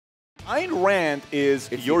Ayn Rand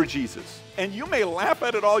is your Jesus. And you may laugh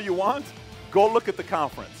at it all you want. Go look at the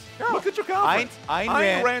conference. No. Look at your conference.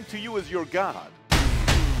 Ayn Rand to you is your God.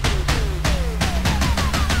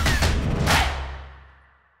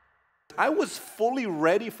 I was fully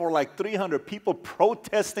ready for like 300 people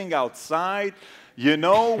protesting outside, you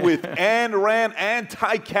know, with Ayn Rand,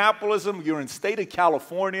 anti-capitalism. You're in state of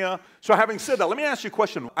California. So having said that, let me ask you a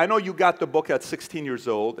question. I know you got the book at 16 years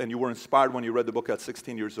old, and you were inspired when you read the book at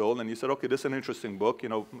 16 years old, and you said, okay, this is an interesting book. You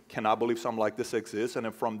know, cannot believe something like this exists. And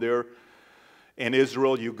then from there, in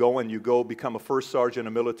Israel, you go become a first sergeant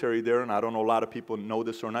in the military there, and I don't know a lot of people know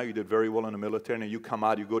this or not. You did very well in the military, and then you come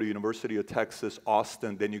out, you go to University of Texas,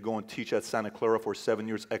 Austin, then you go and teach at Santa Clara for 7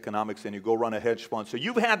 years economics, and you go run a hedge fund. So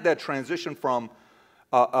you've had that transition from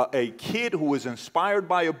a kid who was inspired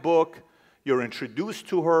by a book, you're introduced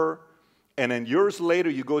to her, and then years later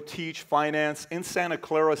you go teach finance in Santa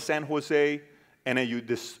Clara, San Jose, and then you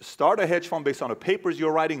just start a hedge fund based on the papers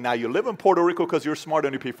you're writing. Now you live in Puerto Rico because you're smart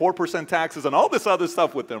and you pay 4% taxes and all this other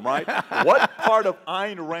stuff with them, right? What part of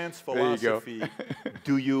Ayn Rand's philosophy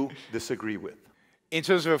do you disagree with? In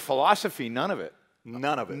terms of philosophy, none of it.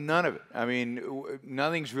 None of it? None of it. I mean,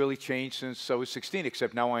 nothing's really changed since I was 16,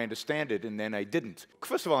 except now I understand it, and then I didn't.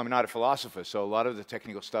 First of all, I'm not a philosopher, so a lot of the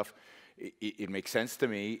technical stuff, it makes sense to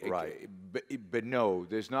me. Right. But no,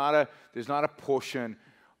 there's not a portion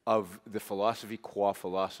of the philosophy, core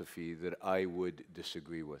philosophy, that I would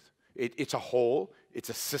disagree with. It's a whole, it's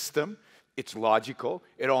a system, it's logical,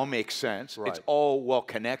 it all makes sense, right. It's all well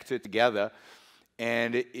connected together,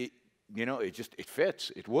 and it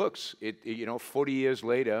fits, it works. 40 years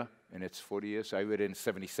later, and it's 40 years, I read it in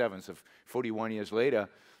 77, so 41 years later,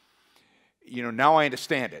 now I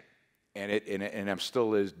understand it. And I'm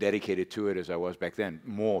still as dedicated to it as I was back then,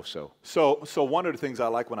 more so. So one of the things I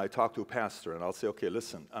like when I talk to a pastor, and I'll say, okay,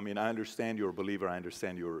 listen, I mean, I understand you're a believer, I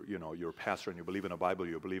understand you're a pastor, and you believe in the Bible,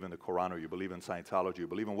 you believe in the Quran, or you believe in Scientology, you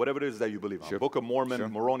believe in whatever it is that you believe in. Sure. Book of Mormon, Sure.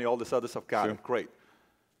 Moroni, all this other stuff, got Sure. it, great.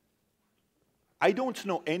 I don't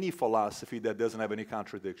know any philosophy that doesn't have any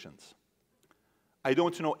contradictions. I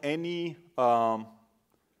don't know any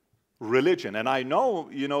religion. And I know,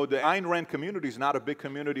 the Ayn Rand community is not a big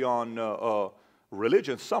community on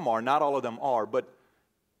religion. Some are, not all of them are. But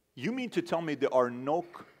you mean to tell me there are no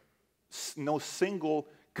single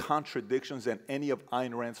contradictions in any of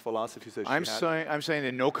Ayn Rand's philosophies that she had? I'm saying there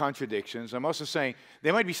are no contradictions. I'm also saying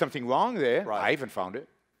there might be something wrong there. Right. I haven't found it.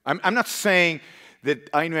 I'm not saying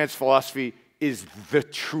that Ayn Rand's philosophy is the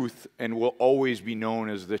truth and will always be known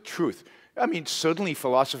as the truth. I mean, certainly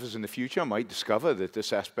philosophers in the future might discover that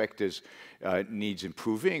this aspect needs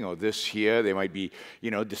improving, or this here, there might be,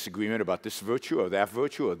 disagreement about this virtue or that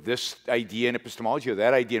virtue, or this idea in epistemology or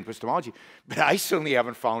that idea in epistemology. But I certainly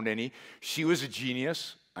haven't found any. She was a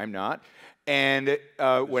genius. I'm not. And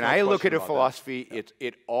when I look at her philosophy,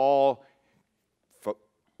 it all,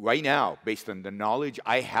 right now, based on the knowledge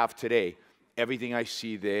I have today, everything I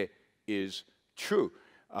see there is true.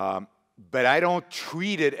 But I don't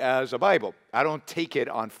treat it as a Bible. I don't take it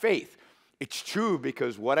on faith. It's true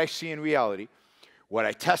because what I see in reality, what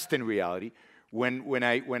I test in reality, when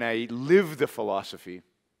I live the philosophy,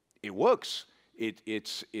 it works. I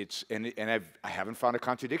haven't found a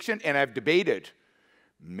contradiction, and I've debated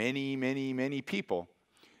many people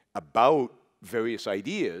about various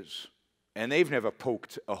ideas, and they've never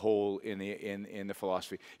poked a hole in the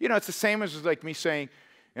philosophy. It's the same as like me saying,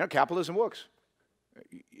 capitalism works.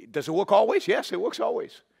 Does it work always? Yes, it works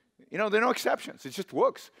always. There are no exceptions. It just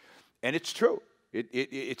works. And it's true.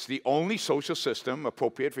 It's the only social system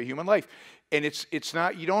appropriate for human life. And it's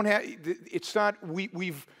not, we've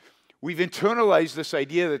internalized this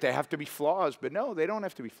idea that there have to be flaws, but no, they don't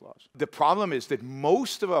have to be flaws. The problem is that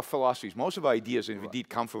most of our philosophies, most of our ideas indeed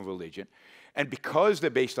come from religion. And because they're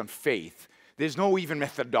based on faith, there's no even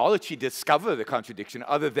methodology to discover the contradiction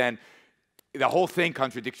other than the whole thing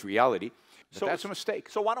contradicts reality. But that's a mistake.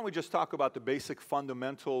 So why don't we just talk about the basic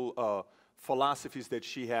fundamental philosophies that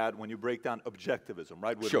she had when you break down objectivism,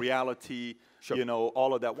 right? With reality,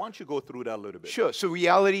 all of that. Why don't you go through that a little bit? Sure. So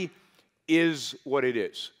reality is what it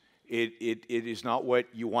is. It is not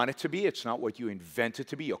what you want it to be. It's not what you invent it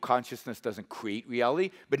to be. Your consciousness doesn't create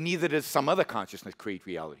reality, but neither does some other consciousness create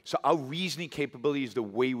reality. So our reasoning capability is the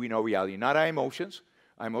way we know reality, not our emotions.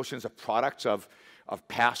 Our emotions are products of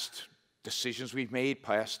past decisions we've made,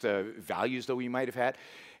 past values that we might have had,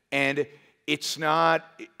 and it's not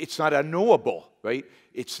unknowable, right?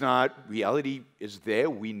 It's not, reality is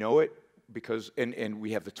there, we know it because, and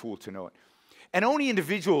we have the tool to know it. And only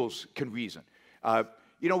individuals can reason.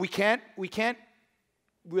 We can't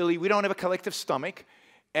really, we don't have a collective stomach,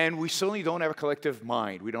 And we certainly don't have a collective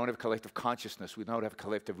mind. We don't have a collective consciousness. We don't have a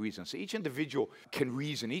collective reason. So each individual can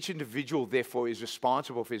reason. Each individual, therefore, is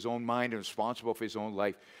responsible for his own mind and responsible for his own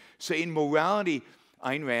life. So in morality,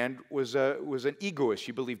 Ayn Rand was an egoist.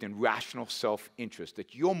 She believed in rational self-interest,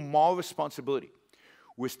 that your moral responsibility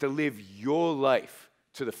was to live your life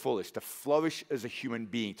to the fullest, to flourish as a human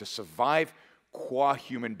being, to survive qua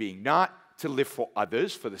human being, not to live for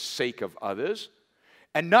others, for the sake of others,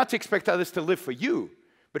 and not to expect others to live for you,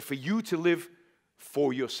 but for you to live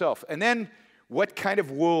for yourself. And then what kind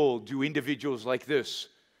of world do individuals like this,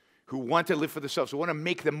 who want to live for themselves, who want to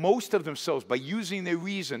make the most of themselves by using their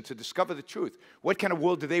reason to discover the truth, what kind of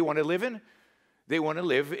world do they want to live in? They want to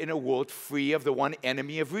live in a world free of the one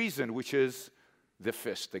enemy of reason, which is the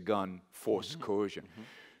fist, the gun, force, coercion.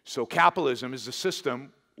 So capitalism is a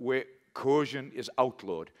system where coercion is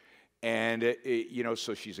outlawed. And,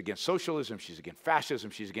 so she's against socialism, she's against fascism,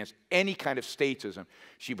 she's against any kind of statism.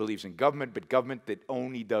 She believes in government, but government that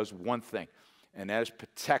only does one thing, and that is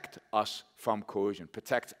protect us from coercion,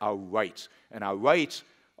 protect our rights. And our rights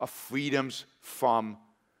are freedoms from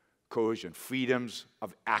coercion, freedoms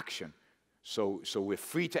of action. So we're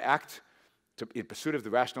free to act in pursuit of the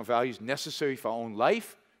rational values necessary for our own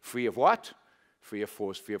life, free of what? Free of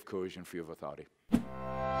force, free of coercion, free of authority.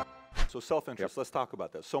 So self-interest, let's talk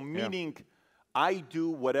about that. So meaning I do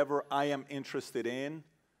whatever I am interested in,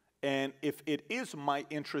 and if it is my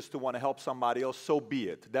interest to want to help somebody else, so be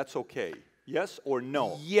it. That's okay. Yes or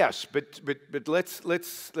no? Yes, but let's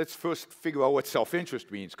first figure out what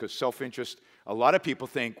self-interest means, because self-interest, a lot of people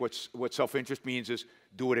think what self-interest means is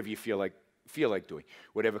do whatever you feel like doing,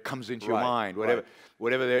 whatever comes into your mind, whatever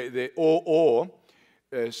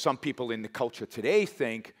some people in the culture today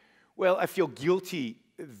think, well, I feel guilty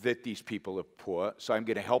that these people are poor, so I'm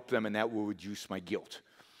going to help them and that will reduce my guilt.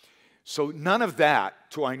 So none of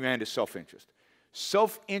that, to Ayn Rand, is self-interest.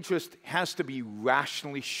 Self-interest has to be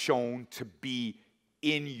rationally shown to be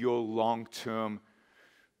in your long-term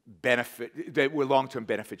benefit, that will long-term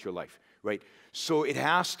benefit your life, right? So it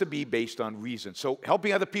has to be based on reason. So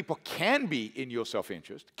helping other people can be in your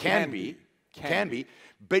self-interest, can be,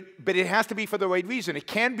 but it has to be for the right reason. It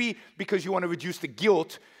can be because you want to reduce the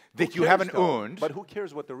guilt that you haven't earned. But who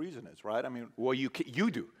cares what the reason is, right? I mean, well, you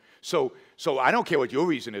do. So I don't care what your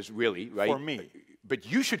reason is, really, right? For me. But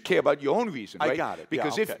you should care about your own reason, right? I got it.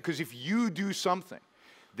 Because if you do something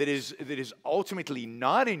that is ultimately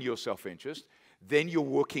not in your self-interest, then you're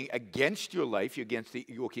working against your life, you're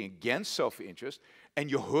working against self-interest,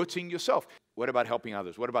 and you're hurting yourself. What about helping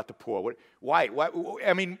others? What about the poor? Why?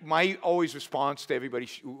 I mean, my always response to everybody,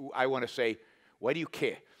 I want to say, why do you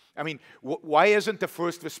care? I mean, why isn't the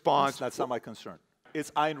first response... That's not my concern.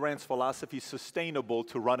 Is Ayn Rand's philosophy sustainable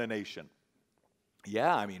to run a nation?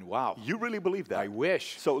 Yeah, I mean, wow. You really believe that? I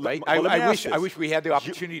wish. So right? I wish we had the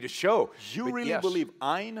opportunity to show. You really believe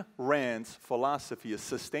Ayn Rand's philosophy is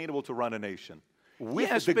sustainable to run a nation?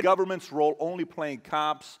 With the government's role only playing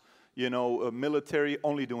cops, military,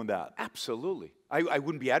 only doing that? Absolutely. I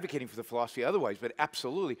wouldn't be advocating for the philosophy otherwise, but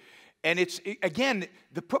absolutely. And again,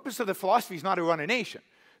 the purpose of the philosophy is not to run a nation.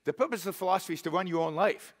 The purpose of the philosophy is to run your own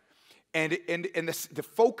life. And the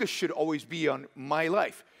focus should always be on my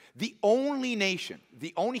life. The only nation,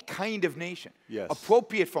 the only kind of nation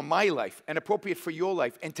appropriate for my life and appropriate for your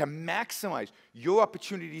life and to maximize your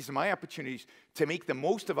opportunities and my opportunities to make the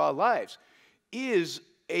most of our lives is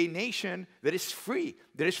a nation that is free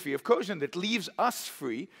of coercion, that leaves us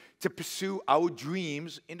free to pursue our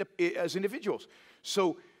dreams as individuals.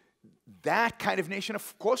 So that kind of nation,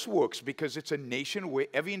 of course, works because it's a nation where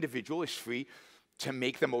every individual is free to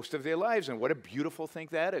make the most of their lives. And what a beautiful thing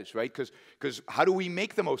that is, right? Because how do we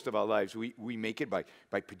make the most of our lives? We make it by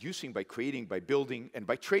producing, by creating, by building, and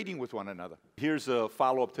by trading with one another. Here's a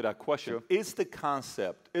follow-up to that question. Sure. Is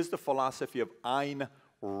the philosophy of Ayn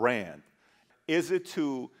Rand, is it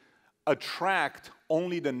to attract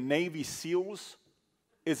only the Navy SEALs?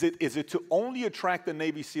 Is it to only attract the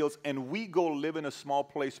Navy SEALs and we go live in a small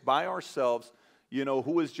place by ourselves,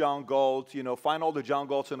 who is John Galt, find all the John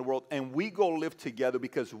Galts in the world, and we go live together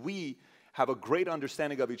because we have a great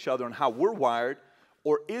understanding of each other and how we're wired?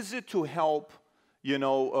 Or is it to help, and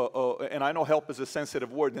I know help is a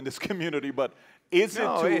sensitive word in this community, but is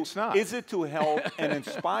it to help and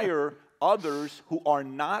inspire others who are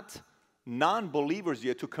not non-believers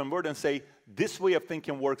yet to convert and say, this way of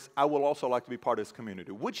thinking works, I will also like to be part of this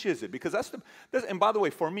community? Which is it? Because and by the way,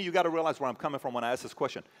 for me, you got to realize where I'm coming from when I ask this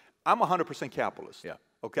question. I'm 100% capitalist. Yeah.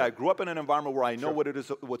 Okay, I grew up in an environment where I know what it is,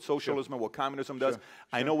 what socialism and what communism does.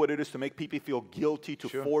 I know what it is to make people feel guilty, to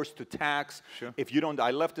force, to tax. If you don't,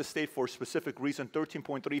 I left the state for a specific reason,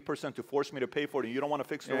 13.3% to force me to pay for it, and you don't want to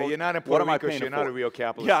fix the road. You're not in Puerto Rico, so you're not a real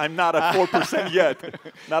capitalist. Yeah, I'm not at 4% yet.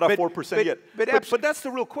 Not at 4% yet. But that's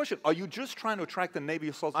the real question. Are you just trying to attract the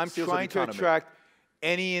Navy SEALs? I'm trying to attract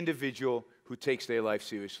any individual who takes their life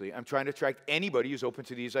seriously. I'm trying to attract anybody who's open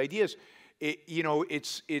to these ideas.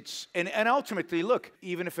 And ultimately, look,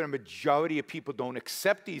 even if a majority of people don't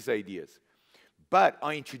accept these ideas, but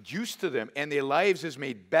are introduced to them and their lives is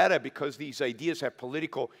made better because these ideas have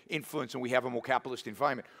political influence and we have a more capitalist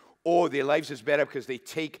environment, or their lives is better because they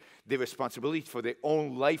take the responsibility for their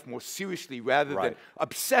own life more seriously rather than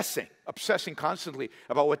obsessing constantly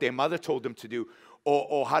about what their mother told them to do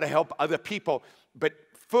or how to help other people, but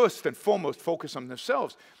first and foremost focus on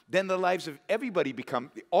themselves, then the lives of everybody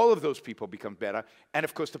all of those people become better, and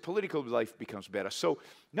of course the political life becomes better. So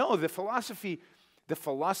no, the philosophy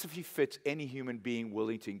fits any human being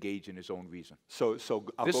willing to engage in his own reason. So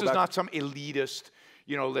this is not some elitist,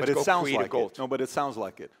 let's go create a goal. No, but it sounds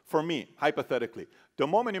like it. For me, hypothetically, the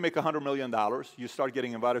moment you make $100 million, you start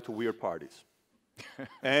getting invited to weird parties.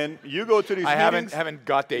 And you go to these meetings. I haven't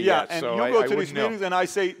got there yet. And so you go to these meetings, know. and I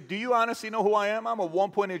say, do you honestly know who I am? I'm a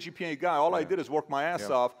 1.8 GPA guy. All I did is work my ass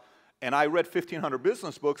off, and I read 1,500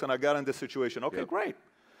 business books, and I got in this situation. Okay, great.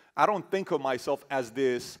 I don't think of myself as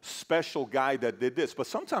this special guy that did this, but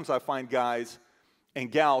sometimes I find guys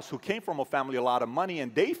and gals who came from a family a lot of money,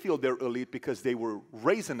 and they feel they're elite because they were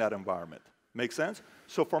raised in that environment. Make sense?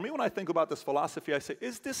 So for me, when I think about this philosophy, I say,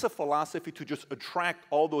 is this a philosophy to just attract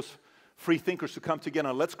all those free thinkers to come together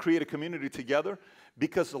and let's create a community together?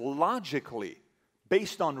 Because logically,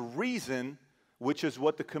 based on reason, which is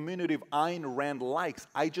what the community of Ayn Rand likes,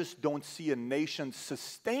 I just don't see a nation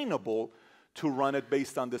sustainable to run it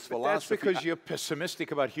based on this philosophy. That's because you're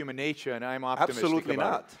pessimistic about human nature and I'm optimistic Absolutely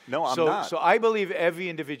about not. No, I'm not. So I believe every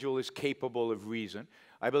individual is capable of reason.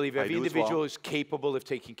 I believe every individual is capable of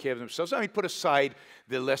taking care of themselves. I mean, put aside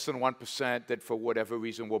the less than 1% that for whatever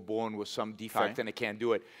reason were born with some defect and they can't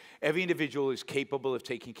do it. Every individual is capable of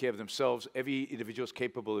taking care of themselves. Every individual is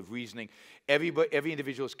capable of reasoning. Every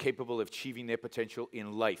individual is capable of achieving their potential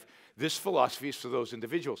in life. This philosophy is for those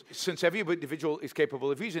individuals. Since every individual is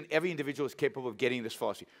capable of reason, every individual is capable of getting this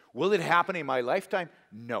philosophy. Will it happen in my lifetime?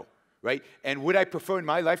 No. Right? And would I prefer in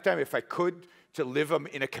my lifetime, if I could, to live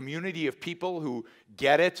in a community of people who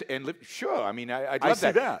get it and live? Sure, I mean, I'd love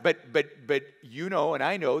that. But you know and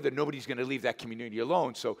I know that nobody's going to leave that community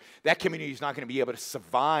alone. So that community is not going to be able to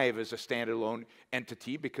survive as a standalone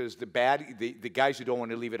entity because the guys who don't want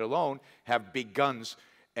to leave it alone have big guns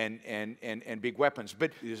and big weapons.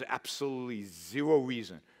 But there's absolutely zero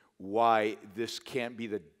reason why this can't be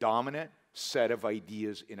the dominant set of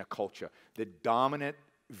ideas in a culture, the dominant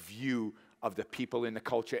view of the people in the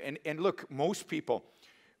culture. And look, most people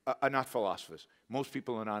are not philosophers. Most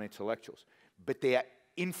people are not intellectuals. But they are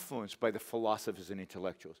influenced by the philosophers and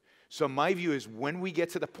intellectuals. So my view is when we get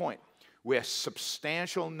to the point where a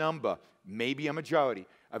substantial number, maybe a majority,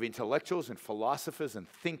 of intellectuals and philosophers and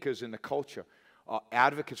thinkers in the culture are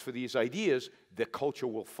advocates for these ideas, the culture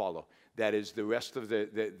will follow. That is, the rest of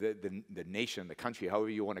the nation, the country, however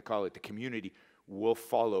you want to call it, the community will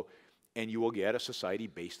follow. And you will get a society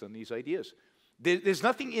based on these ideas. There's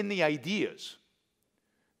nothing in the ideas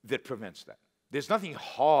that prevents that. There's nothing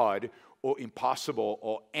hard or impossible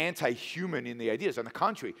or anti-human in the ideas. On the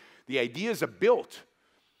contrary, the ideas are built.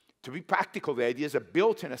 To be practical, the ideas are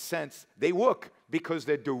built in a sense. They work because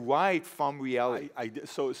they're derived from reality.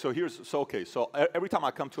 So every time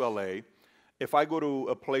I come to LA, if I go to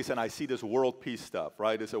a place and I see this world peace stuff,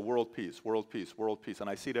 right? It's a world peace, world peace, world peace, and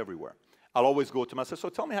I see it everywhere. I'll always go to myself, so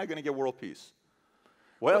tell me how you're going to get world peace.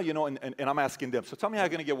 Well, you know, and I'm asking them, so tell me how you're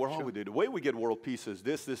going to get world peace. The way we get world peace is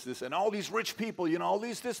this, and all these rich people, you know, all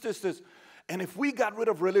these this. And if we got rid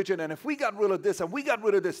of religion, and if we got rid of this, and we got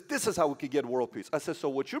rid of this is how we could get world peace. I said, so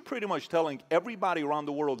what you're pretty much telling everybody around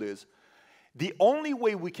the world is, the only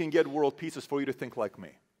way we can get world peace is for you to think like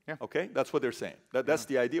me. Yeah. Okay? That's what they're saying. That's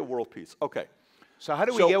the idea of world peace. Okay. So how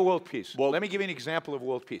do we get world peace? Well, let me give you an example of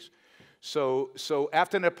world peace. So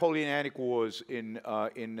after Napoleonic Wars in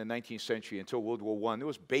the 19th century until World War I, there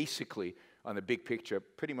was basically, on the big picture,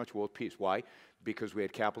 pretty much world peace. Why? Because we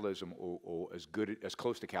had capitalism, or as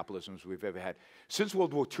close to capitalism as we've ever had. Since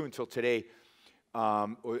World War II until today,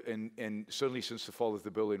 and certainly since the fall of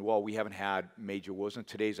the Berlin Wall, we haven't had major wars, and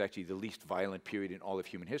today is actually the least violent period in all of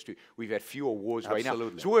human history. We've had fewer wars right now.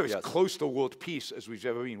 So we're as close to world peace as we've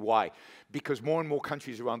ever been. Why? Because more and more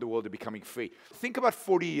countries around the world are becoming free. Think about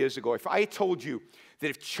 40 years ago. If I told you that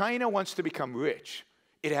if China wants to become rich,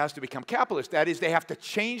 it has to become capitalist. That is, they have to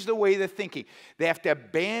change the way they're thinking. They have to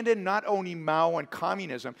abandon not only Mao and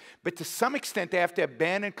communism, but to some extent they have to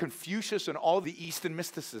abandon Confucius and all the Eastern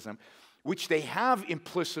mysticism, which they have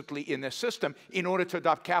implicitly in their system in order to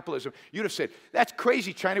adopt capitalism. You'd have said, that's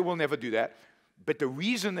crazy, China will never do that. But the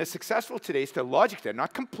reason they're successful today is their logic. They're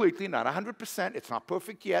not completely, not 100%. It's not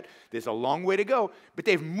perfect yet. There's a long way to go. But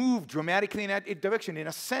they've moved dramatically in that direction. In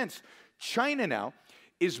a sense, China now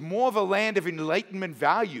is more of a land of Enlightenment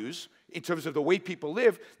values in terms of the way people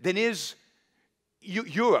live than is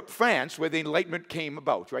Europe, France, where the Enlightenment came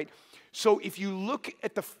about, right? So if you look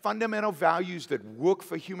at the fundamental values that work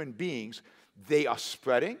for human beings, they are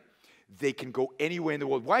spreading. They can go anywhere in the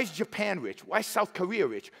world. Why is Japan rich? Why is South Korea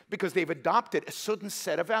rich? Because they've adopted a certain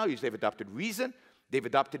set of values. They've adopted reason. They've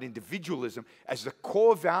adopted individualism as the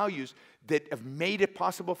core values that have made it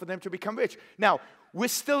possible for them to become rich. Now, we're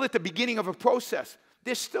still at the beginning of a process.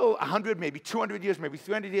 There's still 100, maybe 200 years, maybe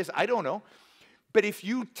 300 years, I don't know. But if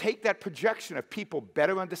you take that projection of people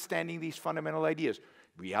better understanding these fundamental ideas,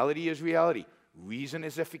 reality is reality, reason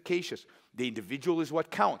is efficacious, the individual is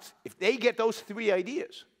what counts. If they get those three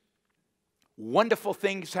ideas, wonderful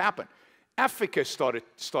things happen. Africa is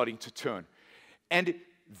starting to turn. And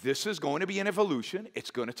this is going to be an evolution.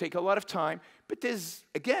 It's going to take a lot of time. But there's,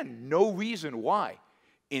 again, no reason why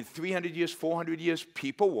in 300 years, 400 years,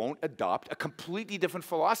 people won't adopt a completely different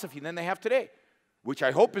philosophy than they have today, which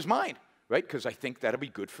I hope is mine, right? Because I think that'll be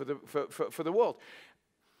good for the world.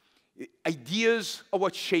 Ideas are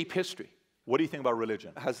what shape history. What do you think about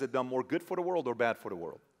religion? Has it done more good for the world or bad for the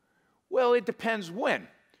world? Well, it depends when,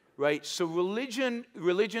 right? So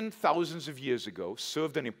religion thousands of years ago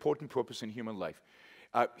served an important purpose in human life.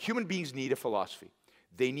 Human beings need a philosophy.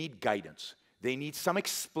 They need guidance. They need some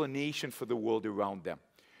explanation for the world around them.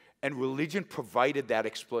 And religion provided that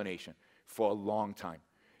explanation for a long time.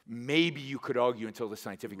 Maybe you could argue until the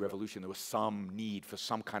scientific revolution there was some need for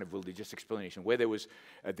some kind of religious explanation. Where there was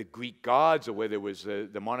the Greek gods or where there was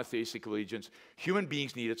the monotheistic religions, human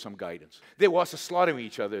beings needed some guidance. They were also slaughtering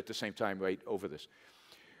each other at the same time, right, over this.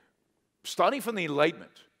 Starting from the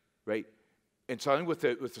Enlightenment, right, and starting with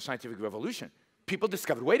the scientific revolution, people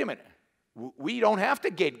discovered, wait a minute, we don't have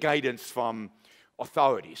to get guidance from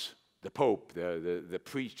authorities, the Pope, the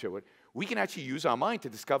preacher. We can actually use our mind to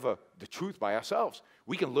discover the truth by ourselves.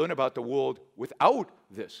 We can learn about the world without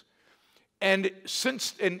this. And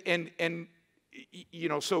since, you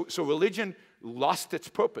know, so religion lost its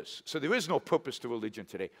purpose. So there is no purpose to religion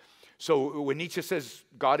today. So when Nietzsche says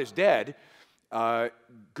God is dead,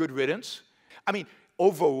 good riddance. I mean,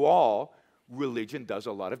 overall, religion does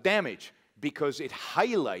a lot of damage because it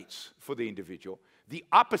highlights for the individual the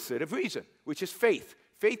opposite of reason, which is faith.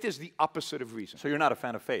 Faith is the opposite of reason. So you're not a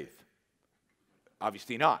fan of faith?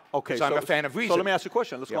 Obviously not. Okay, so I'm a fan of reason. So let me ask you a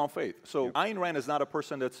question. Let's go on faith. So Ayn Rand is not a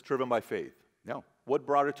person that's driven by faith. No. What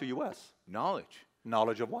brought her to U.S.? Knowledge.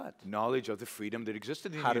 Knowledge of what? Knowledge of the freedom that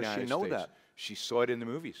existed in the United States. How does she know that? She saw it in the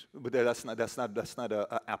movies. But that's not an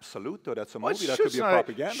absolute, or that's a movie. That could be a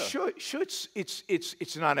propaganda. Sure,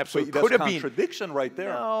 it's not an absolute. But that's a contradiction right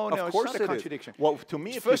there. No, of course it's not a contradiction. Well, to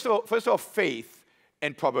me, first of all, faith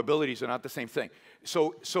and probabilities are not the same thing.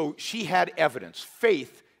 So she had evidence.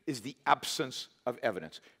 Faith is the absence of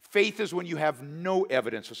evidence. Faith is when you have no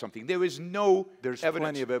evidence for something. There is no There's evidence.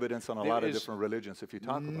 plenty of evidence on a lot of different religions if you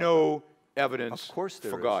talk about no evidence of course there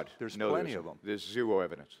for is. God. There's no, plenty of them. There's zero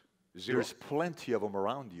evidence. Zero. There's plenty of them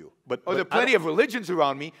around you. But there are plenty of religions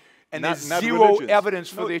around me, and not there's zero religions. evidence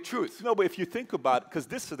for their truth. No, but if you think about it, because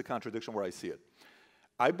this is the contradiction where I see it.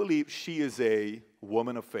 I believe she is a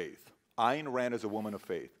woman of faith. Ayn Rand is a woman of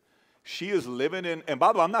faith. She is living in, and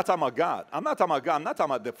by the way, I'm not talking about God. I'm not talking about God. I'm not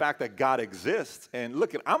talking about the fact that God exists. And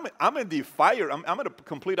look, I'm in the fire. I'm in a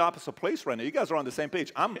complete opposite place right now. You guys are on the same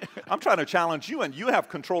page. I'm trying to challenge you, and you have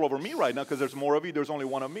control over me right now because there's more of you. There's only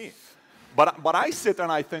one of me. But I sit there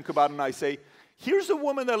and I think about it and I say, here's a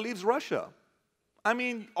woman that leaves Russia. I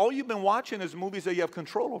mean, all you've been watching is movies that you have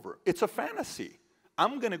control over. It's a fantasy.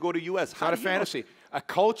 I'm going to go to U.S. It's not a fantasy. A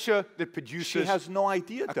culture that produces... She has no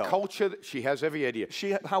idea, though. A culture that... She has every idea.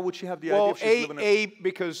 How would she have the idea if she's living in...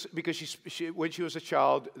 because when she was a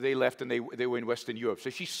child, they left and they were in Western Europe. So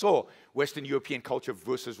she saw Western European culture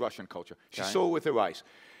versus Russian culture. She saw it with her eyes.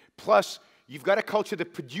 Plus, you've got a culture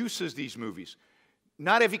that produces these movies.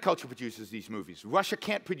 Not every culture produces these movies. Russia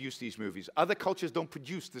can't produce these movies. Other cultures don't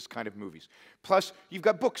produce this kind of movies. Plus, you've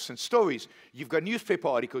got books and stories. You've got newspaper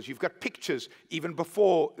articles. You've got pictures. Even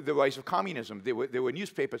before the rise of communism, there were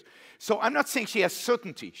newspapers. So I'm not saying she has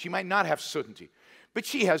certainty. She might not have certainty. But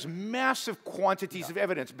she has massive quantities of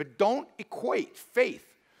evidence. But don't equate faith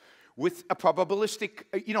with a probabilistic...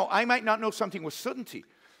 You know, I might not know something with certainty.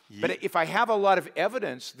 But if I have a lot of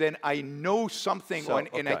evidence, then I know something,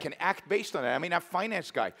 and I can act based on that. I mean, I'm a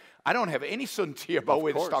finance guy. I don't have any certainty about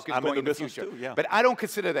where the stock is going in the future. Too, yeah. But I don't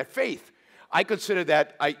consider that faith. I consider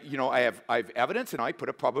that I have evidence, and I put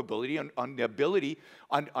a probability on the ability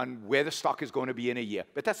on where the stock is going to be in a year.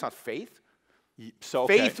 But that's not faith. So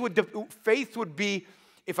Faith would be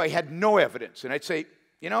if I had no evidence, and I'd say,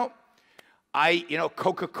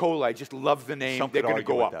 Coca-Cola, I just love the name. They're going to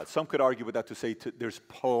go up. Some could argue with that to say there's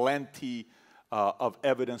plenty of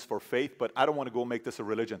evidence for faith, but I don't want to go make this a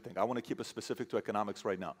religion thing. I want to keep it specific to economics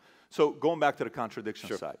right now. So going back to the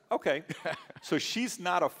contradiction side. Okay. So she's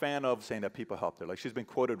not a fan of saying that people helped her. Like she's been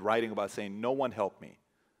quoted writing about saying, no one helped me.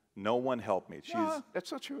 No one helped me.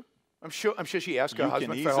 That's not true. I'm sure she asked her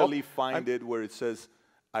husband for help. You can easily find it where it says,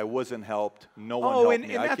 I wasn't helped, no one helped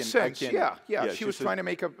me. In that sense, she was trying to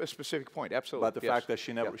make a specific point, absolutely. About the fact that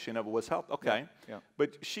she never was helped, okay.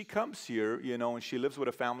 But she comes here, and she lives with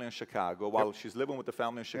a family in Chicago. While she's living with the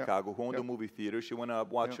family in Chicago, who owned a movie theater, she went to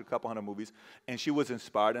watch a couple hundred movies, and she was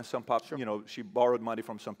inspired, and she borrowed money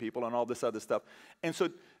from some people and all this other stuff. And so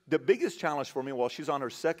the biggest challenge for me, she's on her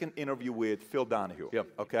second interview with Phil Donahue,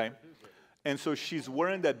 okay? And so she's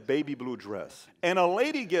wearing that baby blue dress. And a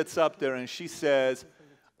lady gets up there and she says,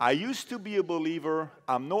 I used to be a believer.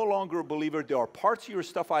 I'm no longer a believer. There are parts of your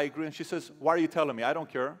stuff I agree. And she says, why are you telling me? I don't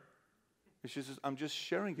care. And she says, I'm just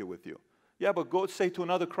sharing it with you. Yeah, but go say to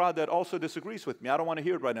another crowd that also disagrees with me. I don't want to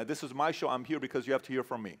hear it right now. This is my show. I'm here because you have to hear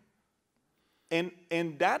from me. And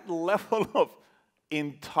that level of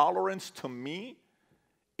intolerance to me,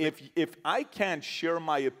 if I can't share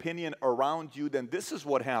my opinion around you, then this is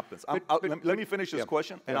what happens. Let me finish this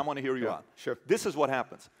question, and I want to hear you out. Sure. This is what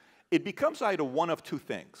happens. It becomes either one of two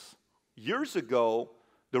things. Years ago,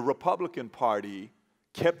 the Republican Party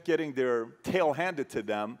kept getting their tail handed to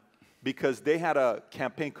them because they had a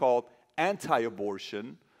campaign called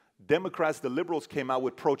anti-abortion. Democrats, the liberals, came out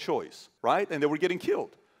with pro-choice, right? And they were getting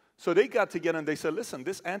killed. So they got together and they said, listen,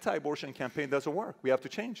 this anti-abortion campaign doesn't work. We have to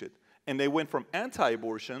change it. And they went from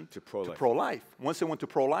anti-abortion to pro-life. Once they went to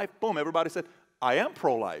pro-life, boom, everybody said, I am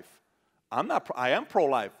pro-life. I am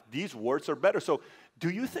pro-life. These words are better. So do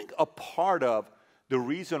you think a part of the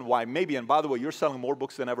reason why maybe, and by the way, you're selling more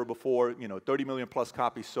books than ever before, 30 million plus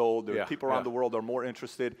copies sold. There are people around the world that are more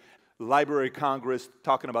interested. Library of Congress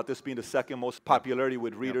talking about this being the second most popularity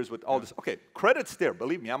with readers with all this. Okay, credit's there.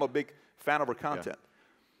 Believe me, I'm a big fan of her content.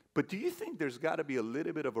 But do you think there's got to be a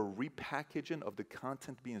little bit of a repackaging of the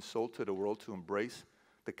content being sold to the world to embrace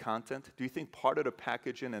the content? Do you think part of the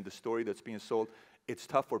packaging and the story that's being sold, it's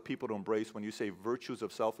tough for people to embrace when you say virtues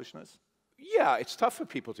of selfishness? Yeah, it's tough for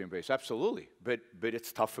people to embrace, absolutely. But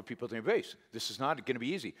it's tough for people to embrace. This is not going to be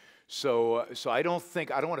easy. So I don't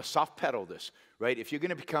want to soft pedal this, right? If you're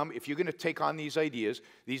going to take on these ideas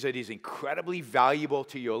incredibly valuable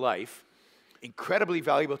to your life,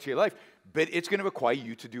 but it's going to require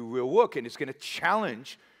you to do real work, and it's going to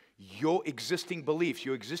challenge your existing beliefs.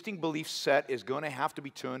 Your existing belief set is going to have to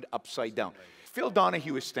be turned upside down. Phil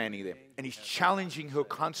Donahue is standing there, and he's challenging her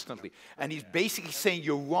constantly. And he's basically saying,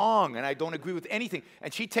 you're wrong, and I don't agree with anything.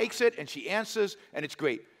 And she takes it, and she answers, and it's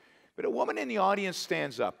great. But a woman in the audience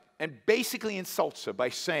stands up and basically insults her by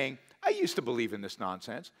saying, I used to believe in this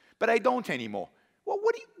nonsense, but I don't anymore. Well,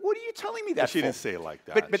 what are you telling me that for? She didn't say it like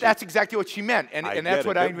that. But that's exactly what she meant, and that's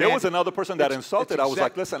what Ayn Rand... There was another person that insulted. I was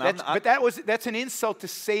like, listen, but that's an insult to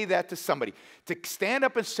say that to somebody. To stand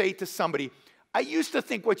up and say to somebody, I used to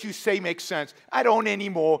think what you say makes sense. I don't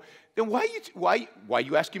anymore. Then why are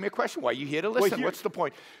you asking me a question? Why are you here to listen? What's the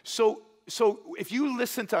point? So if you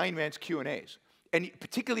listen to Ayn Rand's Q&As, and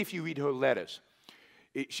particularly if you read her letters,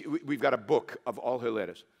 we've got a book of all her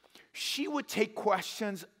letters. She would take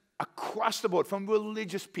questions across the board from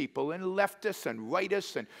religious people and leftists and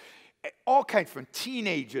rightists and all kinds, from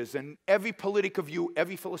teenagers and every political view,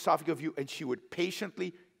 every philosophical view, and she would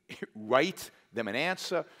patiently write them an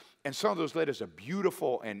answer. And some of those letters are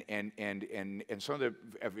beautiful and some of them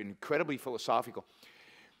are incredibly philosophical.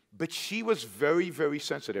 But she was very, very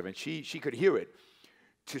sensitive, and she could hear it,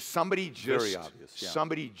 to somebody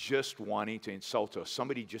somebody just wanting to insult her,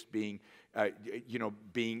 somebody just being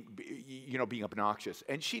being obnoxious.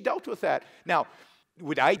 And she dealt with that. Now,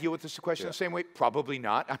 would I deal with this question the same way? Probably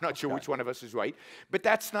not. I'm not sure which one of us is right. But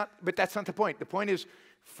that's not the point. The point is,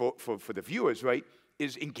 for the viewers, right,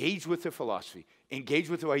 is engage with her philosophy, engage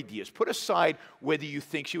with her ideas. Put aside whether you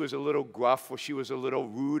think she was a little gruff or she was a little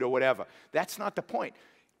rude or whatever. That's not the point.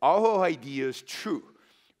 Are her ideas true?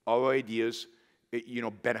 Are her ideas,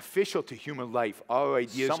 beneficial to human life? Are her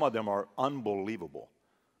ideas... Some of them are unbelievable.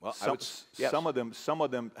 Well, some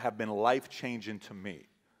of them have been life-changing to me.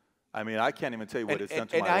 I mean, I can't even tell you what it's done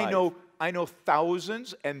to my life. And I know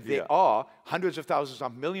thousands, and there Yeah. are hundreds of thousands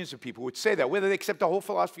of millions of people who would say that, whether they accept the whole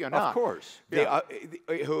philosophy or not. Of course. They Yeah.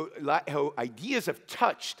 her ideas have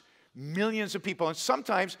touched millions of people, and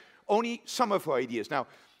sometimes only some of her ideas. Now,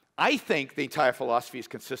 I think the entire philosophy is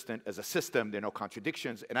consistent as a system. There are no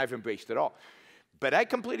contradictions, and I've embraced it all. But I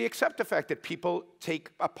completely accept the fact that people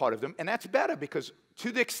take a part of them, and that's better, because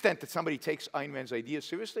to the extent that somebody takes Ayn Rand's ideas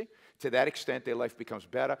seriously, to that extent their life becomes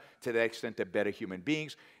better, to that extent they're better human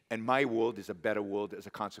beings, and my world is a better world as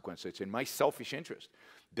a consequence. It's in my selfish interest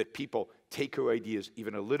that people take her ideas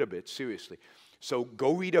even a little bit seriously. So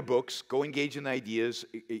go read her books, go engage in ideas,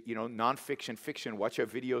 you know, nonfiction, fiction, watch her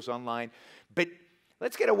videos online. But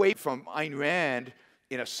let's get away from Ayn Rand,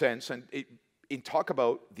 in a sense, and talk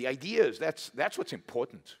about the ideas. That's what's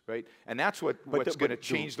important, right? And that's what's going to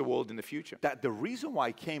change the world in the future. The reason why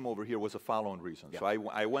I came over here was the following reason. Yeah. So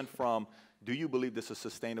I went from, do you believe this is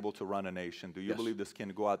sustainable to run a nation? Do you Yes. believe this can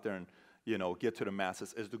go out there and, you know, get to the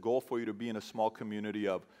masses? Is the goal for you to be in a small community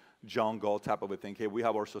of John Galt type of a thing? Hey, we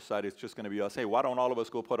have our society, it's just going to be us. Hey, why don't all of us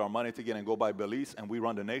go put our money together and go buy Belize, and we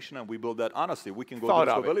run the nation and we build that? Honestly, we can go do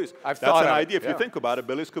this for Belize. That's an idea. If you think about it,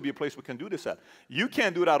 Belize could be a place we can do this at. You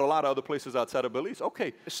can't do that a lot of other places outside of Belize.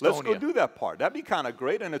 Okay, let's go do that part. That'd be kind of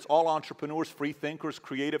great, and it's all entrepreneurs, free thinkers,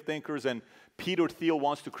 creative thinkers, and Peter Thiel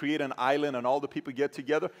wants to create an island and all the people get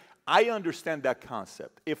together. I understand that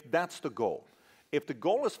concept, if that's the goal. If the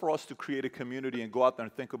goal is for us to create a community and go out there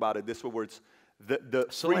and think about it this way, where it's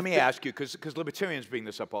so let me ask you, because libertarians bring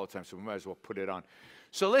this up all the time, so we might as well put it on.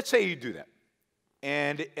 So let's say you do that,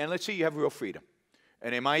 and let's say you have real freedom.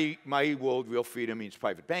 And in my world, real freedom means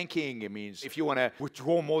private banking. It means if you want to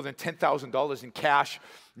withdraw more than $10,000 in cash,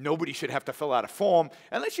 nobody should have to fill out a form.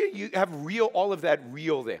 And let's say you have all of that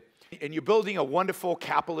real there. And you're building a wonderful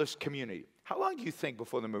capitalist community. How long do you think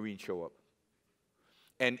before the Marines show up?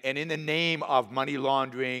 And in the name of money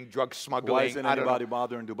laundering, drug smuggling, why isn't anybody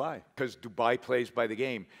bothering Dubai? Because Dubai plays by the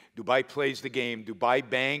game. Dubai plays the game. Dubai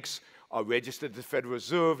banks are registered at the Federal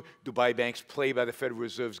Reserve. Dubai banks play by the Federal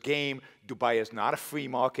Reserve's game. Dubai is not a free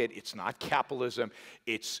market. It's not capitalism.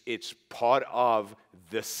 It's part of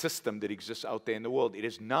the system that exists out there in the world. It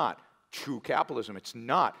is not true capitalism. It's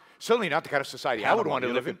not. Certainly not the kind of society I would want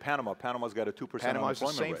to live in. Panama. Panama's got a 2% unemployment rate. Panama's the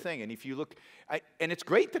same thing. And if you look, and it's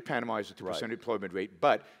great that Panama has a 2% employment rate,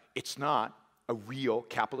 but it's not a real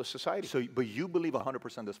capitalist society. So, but you believe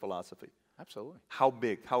 100% this philosophy? Absolutely. How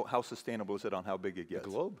big? How sustainable is it on how big it gets? The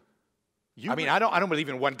globe. I don't believe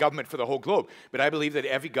in one government for the whole globe, but I believe that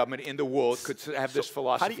every government in the world could have this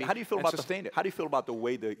philosophy how do you feel and about sustain it. How do you feel about the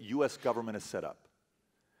way the U.S. government is set up?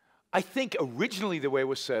 I think originally the way it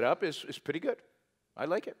was set up is pretty good. I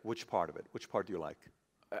like it. Which part of it? Which part do you like?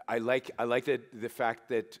 I like the fact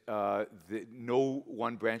that no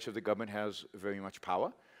one branch of the government has very much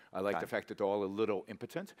power. I like the fact that they're all a little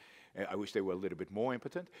impotent. I wish they were a little bit more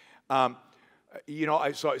impotent. You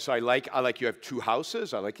know, so I like you have two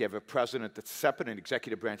houses. I like you have a president that's separate, an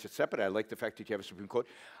executive branch that's separate. I like the fact that you have a Supreme Court.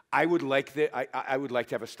 I would like to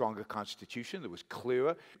have a stronger constitution that was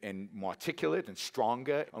clearer and more articulate and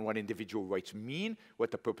stronger on what individual rights mean, what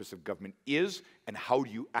the purpose of government is, and how do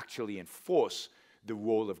you actually enforce the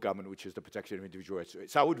role of government, which is the protection of individual rights.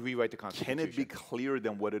 So I would rewrite the Constitution. Can it be clearer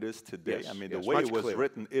than what it is today? Yes, I mean, yes, the way much it was clearer.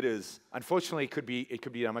 written, it is. Unfortunately, it could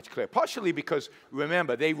be that much clearer. Partially because,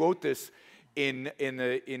 remember, they wrote this in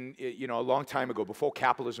you know, a long time ago, before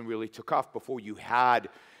capitalism really took off, before you had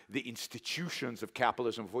the institutions of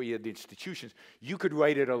capitalism, before you had the institutions, you could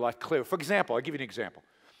write it a lot clearer. For example, I'll give you an example.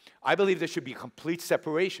 I believe there should be a complete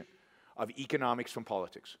separation of economics from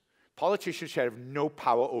politics. Politicians should have no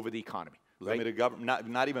power over the economy. Right? Limited government,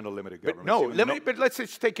 not even a limited government. But let's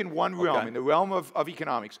just take in one realm, in the realm of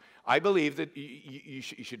economics. I believe that you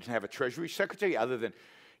should have a Treasury Secretary other than,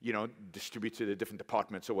 you know, distribute to the different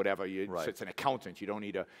departments or whatever. So it's an accountant. You don't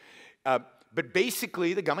need a... but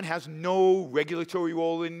basically, the government has no regulatory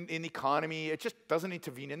role in the economy. It just doesn't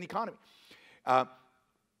intervene in the economy.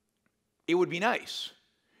 It would be nice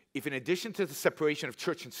if, in addition to the separation of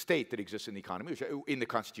church and state that exists in the economy, in the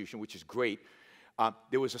Constitution, which is great,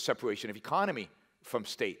 there was a separation of economy from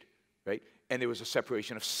state, right? And there was a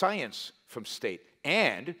separation of science from state.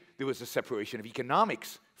 And there was a separation of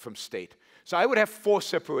economics from state. So I would have 4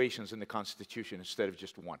 separations in the Constitution instead of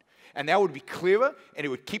just 1. And that would be clearer, and it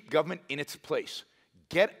would keep government in its place.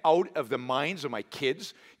 Get out of the minds of my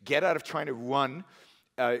kids. Get out of trying to run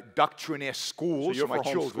doctrinaire schools so you're for my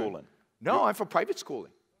for children. homeschooling. No, I'm for private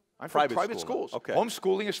schooling. I'm for Private private school, schools. okay.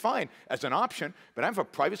 Homeschooling is fine as an option, but I'm for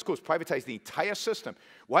private schools. Privatize the entire system.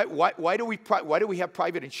 Why do we have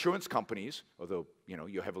private insurance companies? Although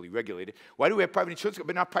you're heavily regulated. Why do we have private insurance,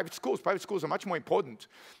 but not private schools? Private schools are much more important,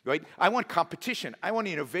 right? I want competition. I want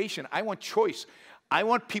innovation. I want choice. I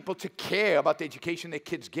want people to care about the education their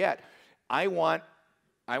kids get. I want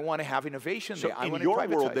to have innovation there. I want to privatize.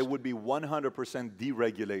 In your world, there would be 100%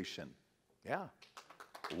 deregulation. Yeah.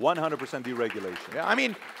 100% deregulation. Yeah, I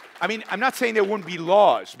mean, I'm not saying there wouldn't be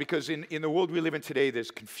laws, because in the world we live in today, there's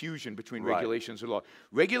confusion between regulations and law.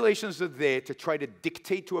 Regulations are there to try to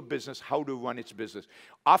dictate to a business how to run its business.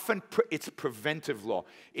 Often it's preventive law.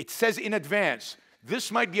 It says in advance,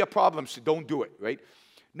 this might be a problem, so don't do it, right?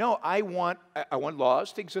 No, I want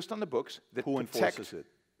laws to exist on the books that Who protect enforces it?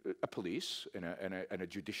 A police and a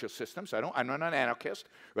judicial system. So I'm not an anarchist,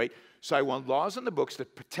 right? So I want laws on the books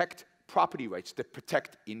that protect property rights, that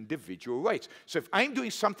protect individual rights. So if I'm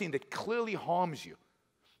doing something that clearly harms you,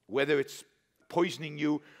 whether it's poisoning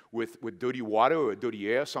you with dirty water or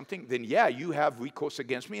dirty air or something, then yeah, you have recourse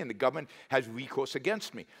against me, and the government has recourse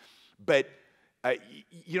against me. But the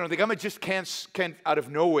government just can't out of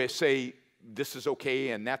nowhere say this is okay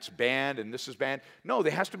and that's banned and this is banned. No,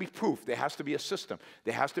 there has to be proof. There has to be a system.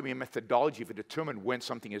 There has to be a methodology to determine when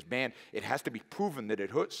something is banned. It has to be proven that it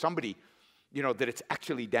hurts somebody, that it's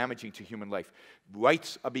actually damaging to human life.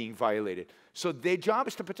 Rights are being violated. So their job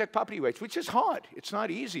is to protect property rights, which is hard. It's not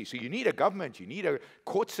easy. So you need a government, you need a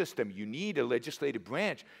court system, you need a legislative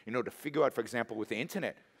branch, to figure out, for example, with the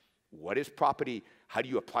internet, what is property? How do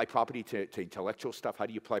you apply property to intellectual stuff? How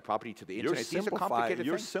do you apply property to the internet? These are complicated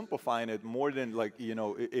You're things. simplifying it more than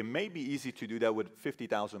it may be easy to do that with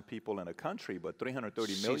 50,000 people in a country, but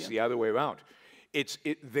 330 million? It's the other way around.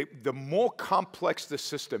 The more complex the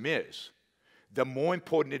system is, the more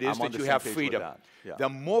important it is that you have freedom. Yeah. The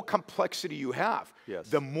more complexity you have,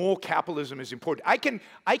 the more capitalism is important.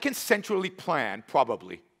 I can centrally plan,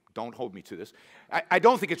 probably. Don't hold me to this. I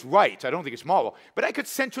don't think it's right. I don't think it's moral. But I could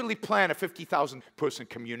centrally plan a 50,000 person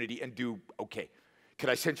community and do okay. Could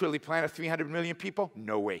I centrally plan a 300 million people?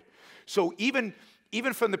 No way. So even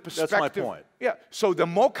from the perspective... That's my point. Yeah. So the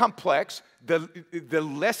more complex, the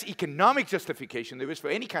less economic justification there is for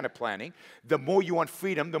any kind of planning, the more you want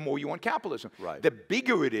freedom, the more you want capitalism. Right. The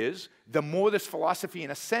bigger it is, the more this philosophy,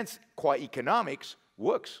 in a sense, qua economics,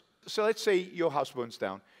 works. So let's say your house burns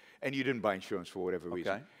down and you didn't buy insurance for whatever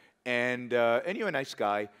reason. And you're a nice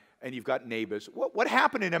guy, and you've got neighbors. What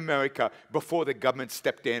happened in America before the government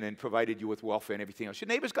stepped in and provided you with welfare and everything else? Your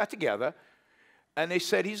neighbors got together, and they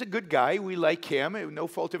said, he's a good guy. We like him. No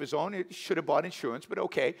fault of his own. He should have bought insurance, but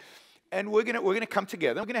okay. And we're gonna come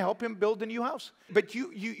together. We're gonna help him build a new house. But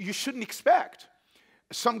you shouldn't expect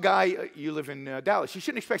some guy. You live in Dallas. You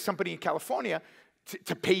shouldn't expect somebody in California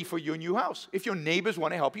to pay for your new house. If your neighbors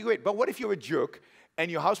want to help you, great. But what if you're a jerk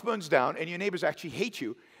and your house burns down and your neighbors actually hate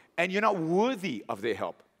you, and you're not worthy of their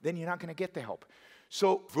help? Then you're not going to get the help.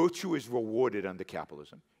 So virtue is rewarded under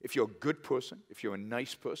capitalism. If you're a good person, if you're a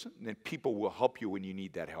nice person, then people will help you when you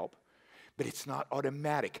need that help. But it's not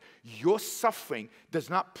automatic. Your suffering does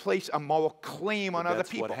not place a moral claim on other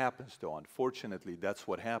people. That's what happens, though. Unfortunately, that's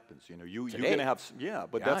what happens. You're Today. going to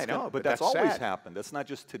have... but that's always happened. That's not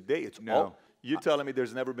just today. It's all... You're telling me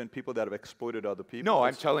there's never been people that have exploited other people? No,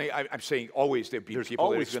 I'm saying always there have been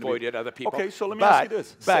people that have exploited other people. Okay, so let me ask you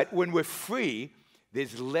this. But when we're free,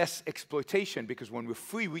 there's less exploitation, because when we're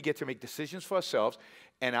free, we get to make decisions for ourselves,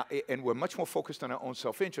 and we're much more focused on our own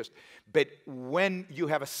self-interest. But when you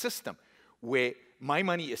have a system where my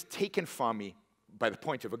money is taken from me by the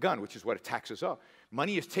point of a gun, which is what taxes are,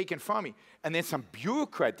 money is taken from me, and then some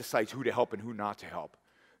bureaucrat decides who to help and who not to help,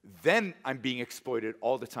 then I'm being exploited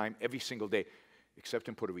all the time, every single day, except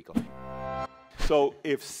in Puerto Rico. So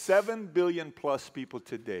if 7 billion plus people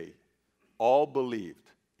today all believed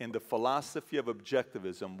in the philosophy of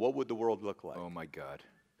objectivism, what would the world look like? Oh, my God.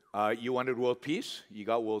 You wanted world peace? You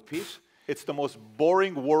got world peace? It's the most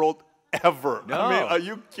boring world ever. No. I mean, are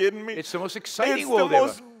you kidding me? It's the most exciting world ever.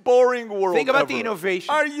 It's the most boring world Think about ever. the innovation.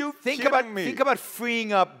 Are you kidding me? Think about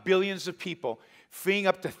freeing up billions of people, freeing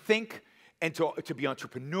up to think, and to be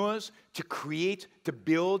entrepreneurs, to create, to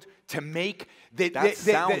build, to make. That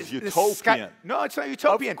sounds utopian. No, it's not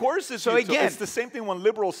utopian. Of course it's utopian. Again, it's the same thing when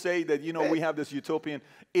liberals say that, we have this utopian.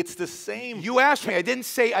 It's the same. You asked me. I didn't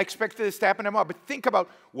say I expected this to happen tomorrow. But think about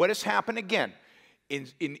what has happened again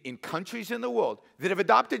in countries in the world that have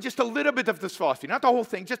adopted just a little bit of this philosophy. Not the whole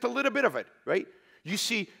thing, just a little bit of it, right? You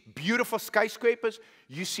see beautiful skyscrapers,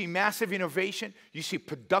 you see massive innovation, you see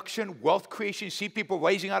production, wealth creation, you see people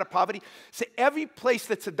rising out of poverty. So every place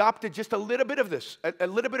that's adopted just a little bit of this, a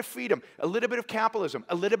little bit of freedom, a little bit of capitalism,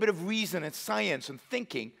 a little bit of reason and science and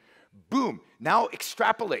thinking, Boom. Now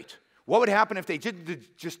extrapolate. What would happen if they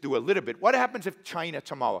didn't just do a little bit? What happens if China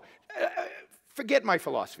tomorrow, forget my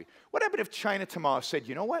philosophy. What happened if China tomorrow said,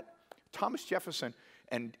 you know what? Thomas Jefferson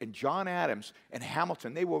and John Adams and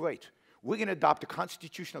Hamilton, they were right. We're going to adopt a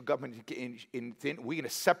constitutional government. We're going to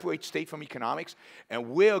separate state from economics, and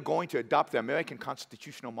we're going to adopt the American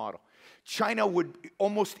constitutional model. China would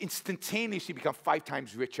almost instantaneously become 5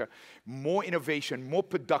 times richer, more innovation, more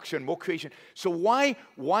production, more creation. So why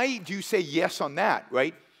do you say yes on that,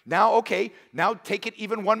 right? Now, okay, now take it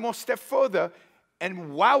even one more step further,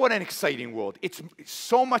 and wow, what an exciting world. It's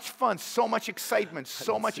so much fun, so much excitement,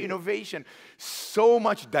 so much innovation, so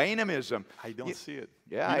much dynamism. I don't see it.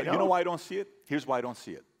 Yeah, I know. You know why I don't see it? Here's why I don't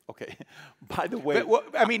see it. Okay, by the way. But, well,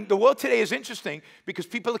 I mean, the world today is interesting because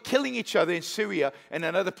people are killing each other in Syria and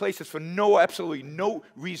in other places for absolutely no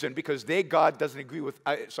reason because their God doesn't agree with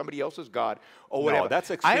somebody else's God or whatever. No,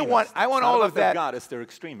 that's extremist. I want all of that. God, it's their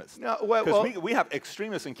extremists. No, well, because we have